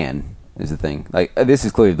 But they can, is the thing. Like, this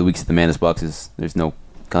is clearly the weakest of the Manus boxes. There's no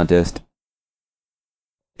contest.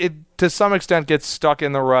 It, to some extent, gets stuck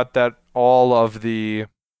in the rut that all of the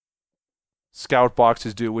Scout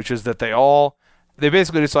boxes do, which is that they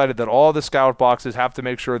basically decided that all the Scout boxes have to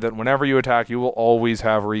make sure that whenever you attack, you will always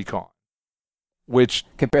have recon. Which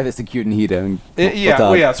Compare this to Cute and Hita.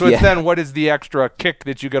 And So it's then what is the extra kick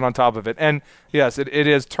that you get on top of it? And yes, it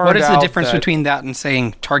is turned out. What is the difference between that and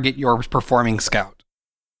saying target your performing scout?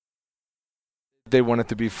 They want it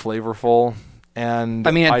to be flavorful, and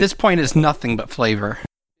I mean, at this point, it's nothing but flavor.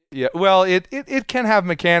 Yeah, well, it can have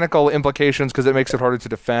mechanical implications because it makes it harder to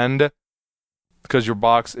defend. Because your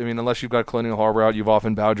box, I mean, unless you've got Colonial Harbor out, you've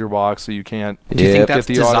often bowed your box, so you can't. Do you think that's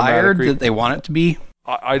get the desired? automatic That they want it to be?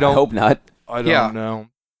 I don't. I hope not. I don't know.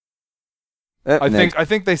 I Next.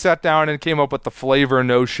 think they sat down and came up with the flavor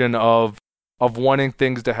notion of wanting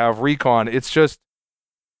things to have recon. It's just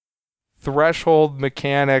threshold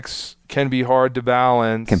mechanics can be hard to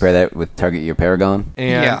balance. Compare that with Target Your Paragon.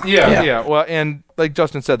 And Yeah. Well, and like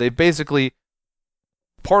Justin said, they basically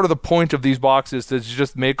part of the point of these boxes is to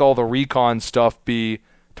just make all the recon stuff be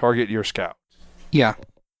target your scout. Yeah.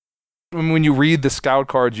 When you read the scout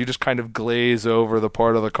cards, you just kind of glaze over the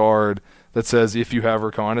part of the card that says if you have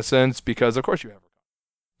reconnaissance, because of course you have reconnaissance.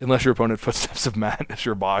 Unless your opponent Footsteps of Madness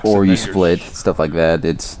your box. Or and you then you're split, stuff like that.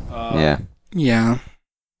 It's, yeah. Yeah.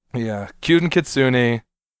 Yeah. Cute and Kitsune.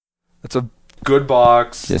 That's a good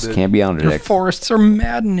box. Just can't be on the Your deck. forests are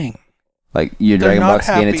maddening. Like, your They're Dragon not box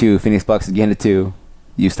gain a happy. 2, Phoenix box gain a 2.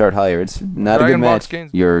 You start higher. It's not a Dragon good box match.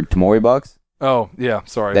 gains- Your Tamori box, Oh, yeah.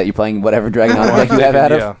 Sorry. that you're playing whatever Dragon on deck you have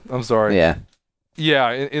out of. Yeah. I'm sorry. Yeah.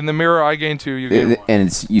 Yeah. In the mirror, I gain 2. You gain 1. And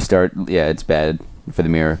it's bad for the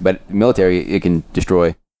mirror. But military, it can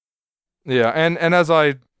destroy. Yeah, and as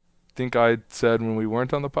I think I said when we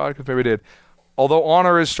weren't on the podcast, maybe I did, although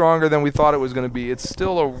Honor is stronger than we thought it was going to be, it's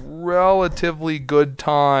still a relatively good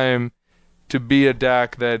time to be a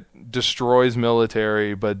deck that destroys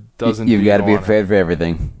military but doesn't You've beat got to be Honor. prepared for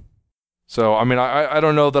everything. So, I mean, I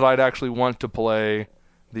don't know that I'd actually want to play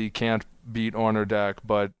the can't beat Honor deck,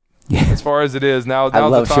 but Yeah. as far as it is, now's I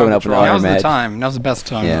love the time showing to up in try. Honor Now's the match. time. Now's the best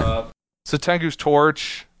time. Yeah. So Tengu's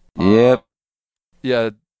Torch. Yep.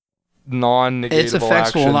 Yeah, non-negatable Its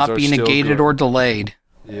effects will actions not are be still negated good. or delayed.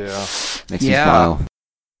 Yeah. Makes you Yeah. smile.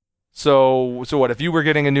 So what? If you were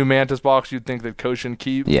getting a new Mantis box, you'd think that Koshin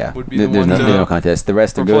Keep Yeah. would be the There's one no to contest. The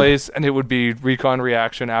rest are good. replace, and it would be recon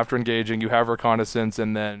reaction after engaging. You have reconnaissance,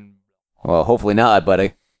 and then Well, hopefully not,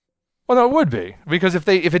 buddy. well, no, it would be because if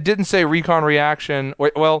it didn't say recon reaction,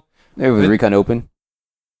 well, It was It- recon open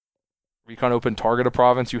recon open target a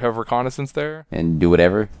province, you have reconnaissance there. and do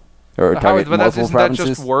whatever. Or But target isn't multiple that provinces.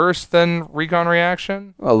 just worse than recon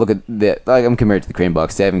reaction? Well, look at that. Like, I'm compared to the Crane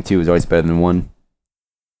box. Having 2 is always better than 1.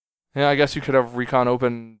 Yeah, I guess you could have recon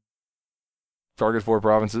open target 4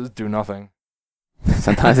 provinces, do nothing.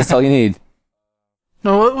 Sometimes that's all you need.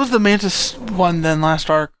 No, what was the Mantis one then last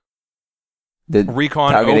arc? The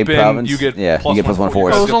Recon target a open, province. you get Yeah, you get plus 1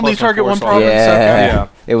 force. Oh, it was only target 1 province. Yeah. Yeah.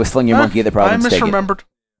 It was sling your Huh? monkey at the I province. Take it. misremembered.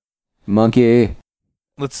 Monkey.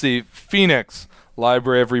 Let's see. Phoenix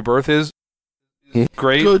Library of Rebirth is Yeah.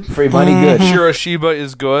 great. Good. Free money, good. Shiroshiba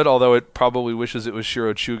is good, although it probably wishes it was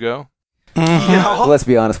Shirochugo. Yeah. Let's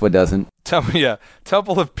be honest, what doesn't?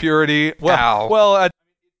 Temple of Purity. Ow.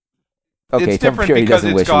 Okay, it's Temple different Purity because doesn't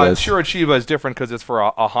it's wish it got was. Shirochiba is different because it's for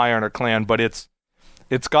a high honor clan, but it's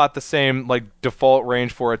got the same like default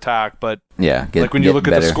range for attack. But Yeah, like when you look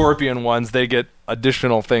at better. the Scorpion ones, they get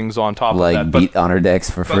additional things on top Like of that. beat honor decks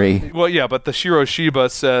for free. Well, yeah, but the Shiroshiba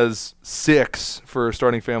says 6 for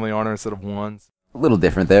starting family honor instead of 1s. A little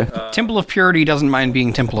different there. Temple of Purity doesn't mind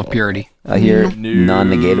being Temple of Purity. I hear No.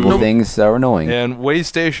 non-negatable Nope. things are annoying. And Way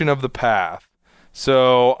Station of the Path.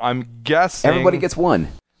 So I'm guessing Everybody gets 1.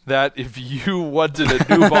 that if you wanted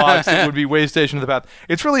a new box, it would be Way Station of the Path.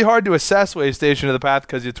 It's really hard to assess Way Station of the Path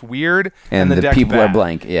because it's weird And the deck's people bad. are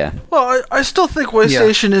blank. Yeah. Well, I still think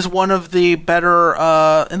Waystation is one of the better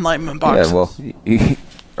Enlightenment boxes. Yeah, well,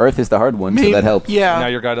 Earth is the hard one, so Maybe- that helps. Yeah, Now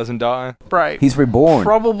your guy doesn't die. right. He's reborn.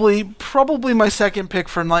 Probably my second pick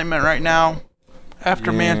for Enlightenment right now,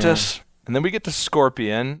 after Yeah. Mantis. And then we get to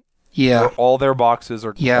Scorpion. Yeah. Where all their boxes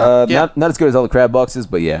are. Yeah. Yeah. Not as good as all the crab boxes,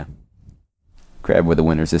 but yeah. Crab were the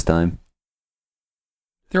winners this time.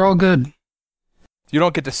 They're all good. You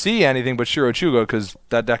don't get to see anything but Shirochugo because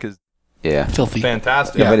that deck is Yeah. Filthy.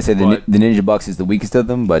 fantastic. Yeah, but I said but- the Ninja Box is the weakest of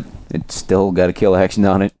them, but it's still got a kill action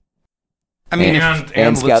on it. I mean, and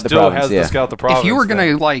and it Scout the still Province, has yeah. the Scout the Province. if you were thing.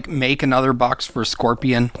 gonna like make another box for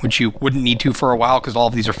Scorpion, which you wouldn't need to for a while because all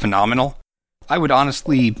of these are phenomenal, I would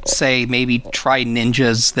honestly say maybe try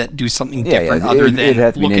ninjas that do something Yeah, different yeah, other it'd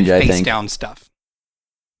have than to be look ninja, I at face think. down stuff.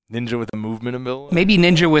 Ninja with a movement ability. Maybe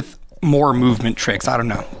ninja with more movement tricks. I don't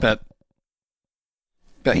know, but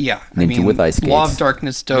yeah. I Ninja mean, with ice Law skates. of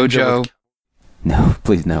Darkness Ninja Dojo. with- No,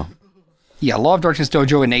 please no. Yeah, Law of Darkness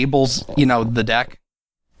Dojo enables the deck.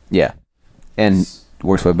 Yeah, and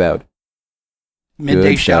works web out. Midday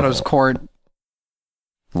Good stuff. Shadows Court.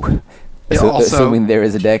 So, also- assuming there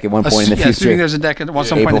is a deck at one point in the assuming future. there's a deck at some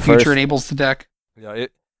point in April the future 1st. enables the deck. Yeah,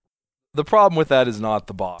 the problem with that is not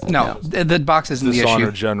the box. No, the box isn't the Dishonored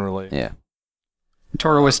issue. generally. Yeah,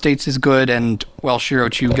 Toro Estates is good, and well, Shiro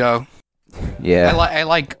Chugo. yeah,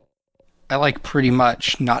 I like pretty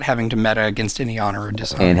much not having to meta against any honor or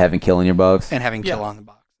dishonor, and having kill in your box and having kill Yeah. on the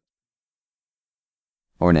box.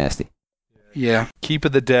 or nasty. Yeah, Keep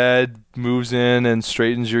of the Dead moves in and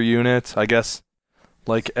straightens your unit. I guess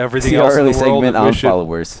like everything See else our early in the world. segment I on wish it-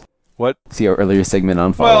 followers. What? See our earlier segment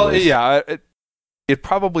on Well, followers. yeah, it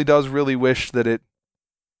probably does really wish that it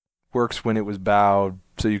works when it was bowed,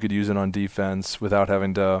 so you could use it on defense without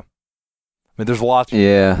having to. I mean, there's lots.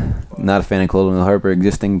 Yeah, not a fan of Colonial Harbor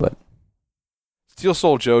existing, but Steel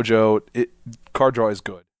Soul JoJo, card draw is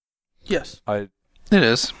good. Yes. it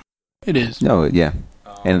is. It is. no, yeah,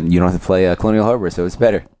 and you don't have to play Colonial Harbor, so it's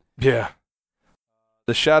better. Yeah.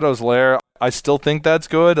 The Shadow's Lair, I still think that's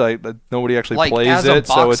good. Nobody actually Like plays as a it,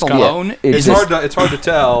 so box it's kind of. alone, It's just- hard to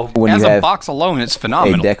tell. When as you a have box alone, it's a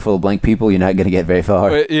phenomenal. deck full of blank people, you're not going to get very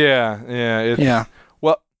far. Yeah. Yeah.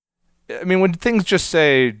 Well, I mean, when things just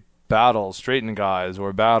say battle, straighten guys,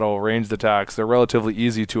 or battle, ranged attacks, they're relatively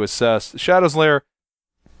easy to assess. Shadow's Lair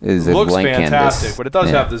Is a looks blank fantastic, canvas. but it does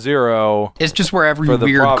Yeah. have the 0 It's just where every for the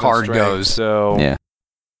weird province card strength, goes. So Yeah,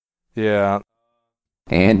 yeah.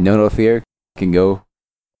 and No Fear can go.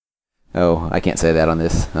 Oh, I can't say that on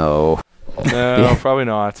this. Oh, No, Yeah. probably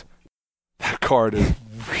not. That card is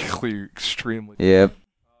really extremely. yep.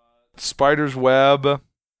 Spider's Web.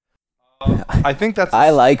 I think that's. I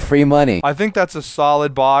like free money. I think that's a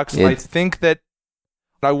solid box. I It's- think that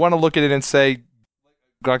I want to look at it and say,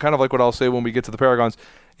 kind of like what I'll say when we get to the Paragons.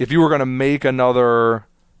 If you were going to make another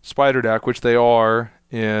Spider deck, which they are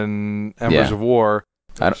in Embers Yeah. of War,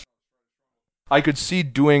 I don't- I could see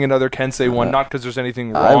doing another Kensei one, not because there's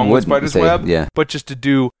anything I wrong with wouldn't Spider's say, Web, yeah. but just to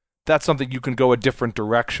do. That's something you can go a different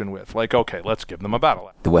direction with. Like, okay, let's give them a battle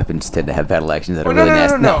axe. The weapons tend to have battle actions that Oh, are no, really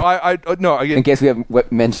no, nasty. no, no, no. In case we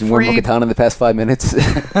haven't mentioned Free- Wormhole Katana in the past 5 minutes.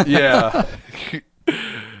 Yeah.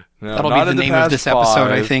 No, That'll not be in the name of past this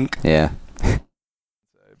episode, I 5. think. Yeah.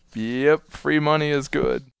 Yep, free money is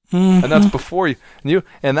good. Mhm. And that's before you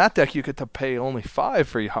in that deck you get to pay only 5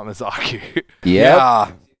 for Yamazaki. Yep.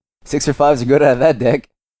 Yeah. 6 or 5s are good out of that deck.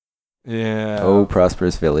 Yeah. Oh,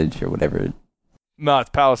 Prosperous Village or whatever. No,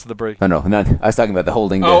 it's Palace of the Breaking. Oh, no, not. I was talking about the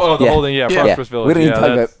holding. Oh, the yeah. holding, yeah, Yeah. Prosperous Yeah. Village. We don't yeah, even talk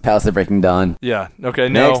that's- about Palace of Breaking Dawn. Yeah. Okay,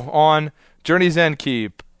 no. Next. On Journey's End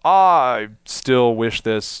Keep. I still wish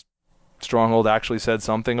this Stronghold actually said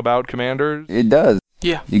something about commanders. It does.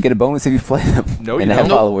 Yeah. You get a bonus if you play them. No, you and have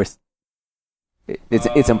don't. followers.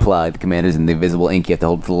 It's implied. The commander's in the invisible ink you have to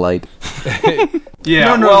hold for the light.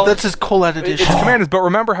 Yeah, no, well, that's his Colette it's edition. commanders, but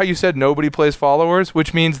remember how you said nobody plays followers,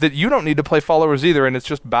 which means that you don't need to play followers either, and it's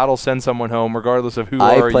just battle send someone home, regardless of who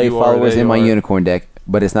I are play you followers are, they in my are. unicorn deck,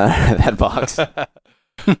 but it's not out of that box.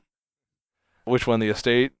 Which one? The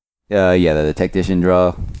estate? Yeah, the tactician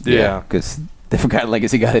draw. Yeah. Because the Forgotten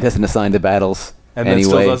Legacy guy doesn't assign to battles. And then anyway.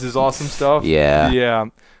 still does his awesome stuff. Yeah. Yeah.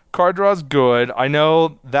 Card draw's good. I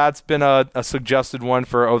know that's been a suggested one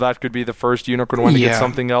for, that could be the first unicorn one to get Yeah.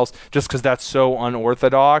 something else, just because that's so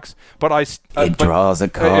unorthodox. But It draws a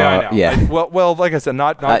card. Yeah, I know. Yeah. Well, like I said,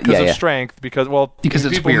 not because yeah, of yeah. strength, because Because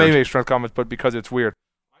it's people may weird. make strength comments, but because it's weird.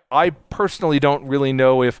 I personally don't really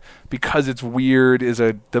know if because it's weird is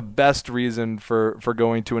the best reason for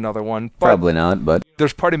going to another one. But Probably not, but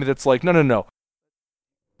there's part of me that's like, no.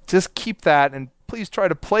 Just keep that and please try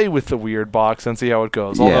to play with the weird box and see how it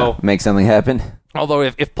goes. yeah, make something happen. Although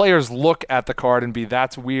if players look at the card and be,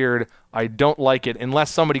 that's weird, I don't like it,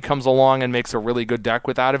 unless somebody comes along and makes a really good deck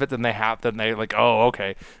out of it, then they like, oh,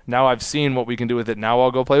 okay, now I've seen what we can do with it, now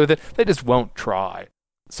I'll go play with it. They just won't try.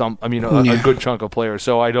 A good chunk of players.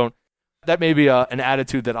 So that may be an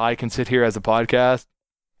attitude that I can sit here as a podcast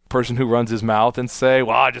person who runs his mouth and say,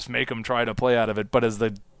 well, I just make them try to play out of it. But as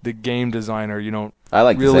the game designer, you don't I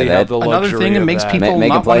like really to say have that. the luxury Another thing that of makes that. people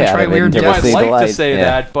Make a not play want to out try of it weird and You give us might the decks. like light. to say Yeah.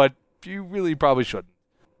 that, but you really probably shouldn't.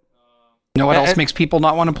 You know what else makes people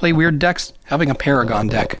not want to play weird decks? Having a Paragon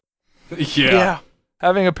deck. Yeah.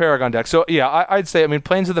 Having a Paragon deck. So, yeah, I'd say,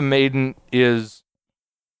 Plains of the Maiden is...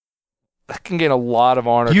 That can gain a lot of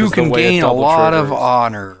honor. You 'cause the can way it gain a double lot of triggers,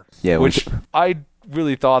 honor. Yeah, which I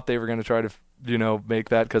really thought they were going to try to, make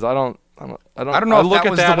that, because I don't know I if that at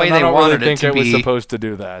was that the way and they I don't wanted really it think to it was be. supposed to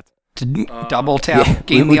do that. To double tap, yeah.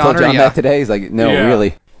 gain we the told honor, John yeah. that today. He's like, no, Yeah.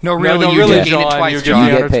 really. No, really, no, you really, did gain John, it twice, you John. get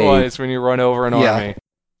the You honor get paid. twice when you run over an Yeah. army.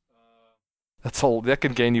 That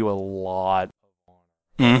can gain you a lot.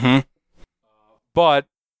 Mm-hmm. But,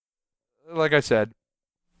 like I said,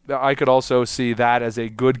 I could also see that as a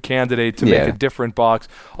good candidate to make Yeah. a different box.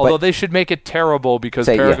 Although they should make it terrible because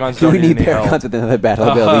Say, Paragons do don't we need need any Paragons help. with another battle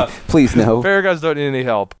ability? Please, no. Paragons don't need any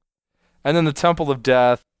help. And then the Temple of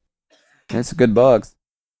Death. It's a good box.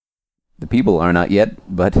 The people are not yet,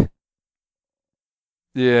 but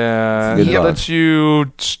Yeah, It's a good it box. lets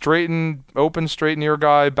you straighten your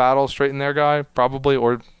guy, battle straighten their guy, probably,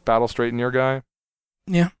 or battle straighten your guy.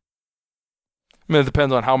 Yeah. It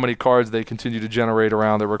depends on how many cards they continue to generate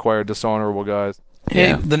around that require dishonorable guys. Hey,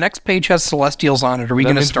 Yeah. the next page has Celestials on it. Are we That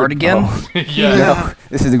going to means start we're- again? Oh, yeah. Yeah. no,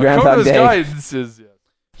 this is the Groundhog Kota's Day. guidance is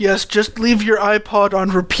Yes, just leave your iPod on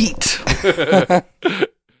repeat.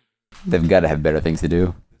 They've got to have better things to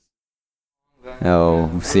do.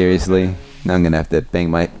 Oh, seriously? Now I'm going to have to bang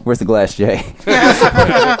my... Where's the Glass J?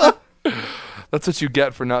 That's what you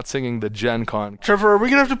get for not singing the Gen Con. Trevor, are we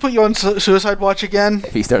going to have to put you on Suicide Watch again?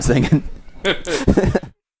 If he starts singing. I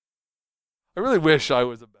really wish I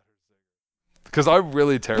was a better singer. Because I'm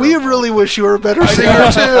really terrible. We really wish you were a better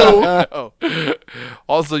singer, too. Oh.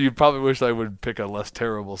 Also, you probably wish I would pick a less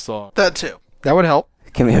terrible song. That, too. That would help.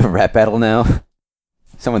 Can we have a rap battle now?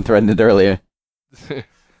 Someone threatened it earlier.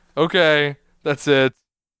 Okay, that's it.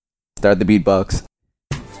 Start the beatbox.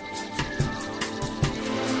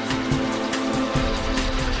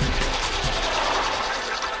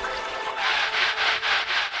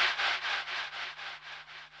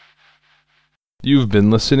 You've been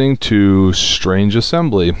listening to Strange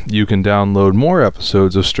Assembly. You can download more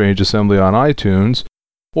episodes of Strange Assembly on iTunes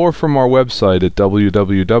or from our website at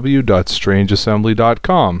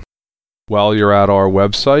www.strangeassembly.com. While you're at our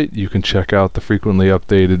website, you can check out the frequently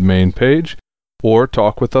updated main page or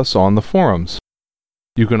talk with us on the forums.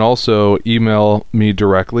 You can also email me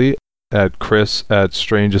directly at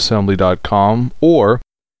chris@strangeassembly.com, or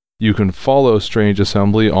you can follow Strange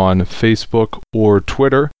Assembly on Facebook or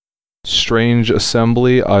Twitter. Strange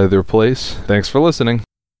Assembly, either place. Thanks for listening.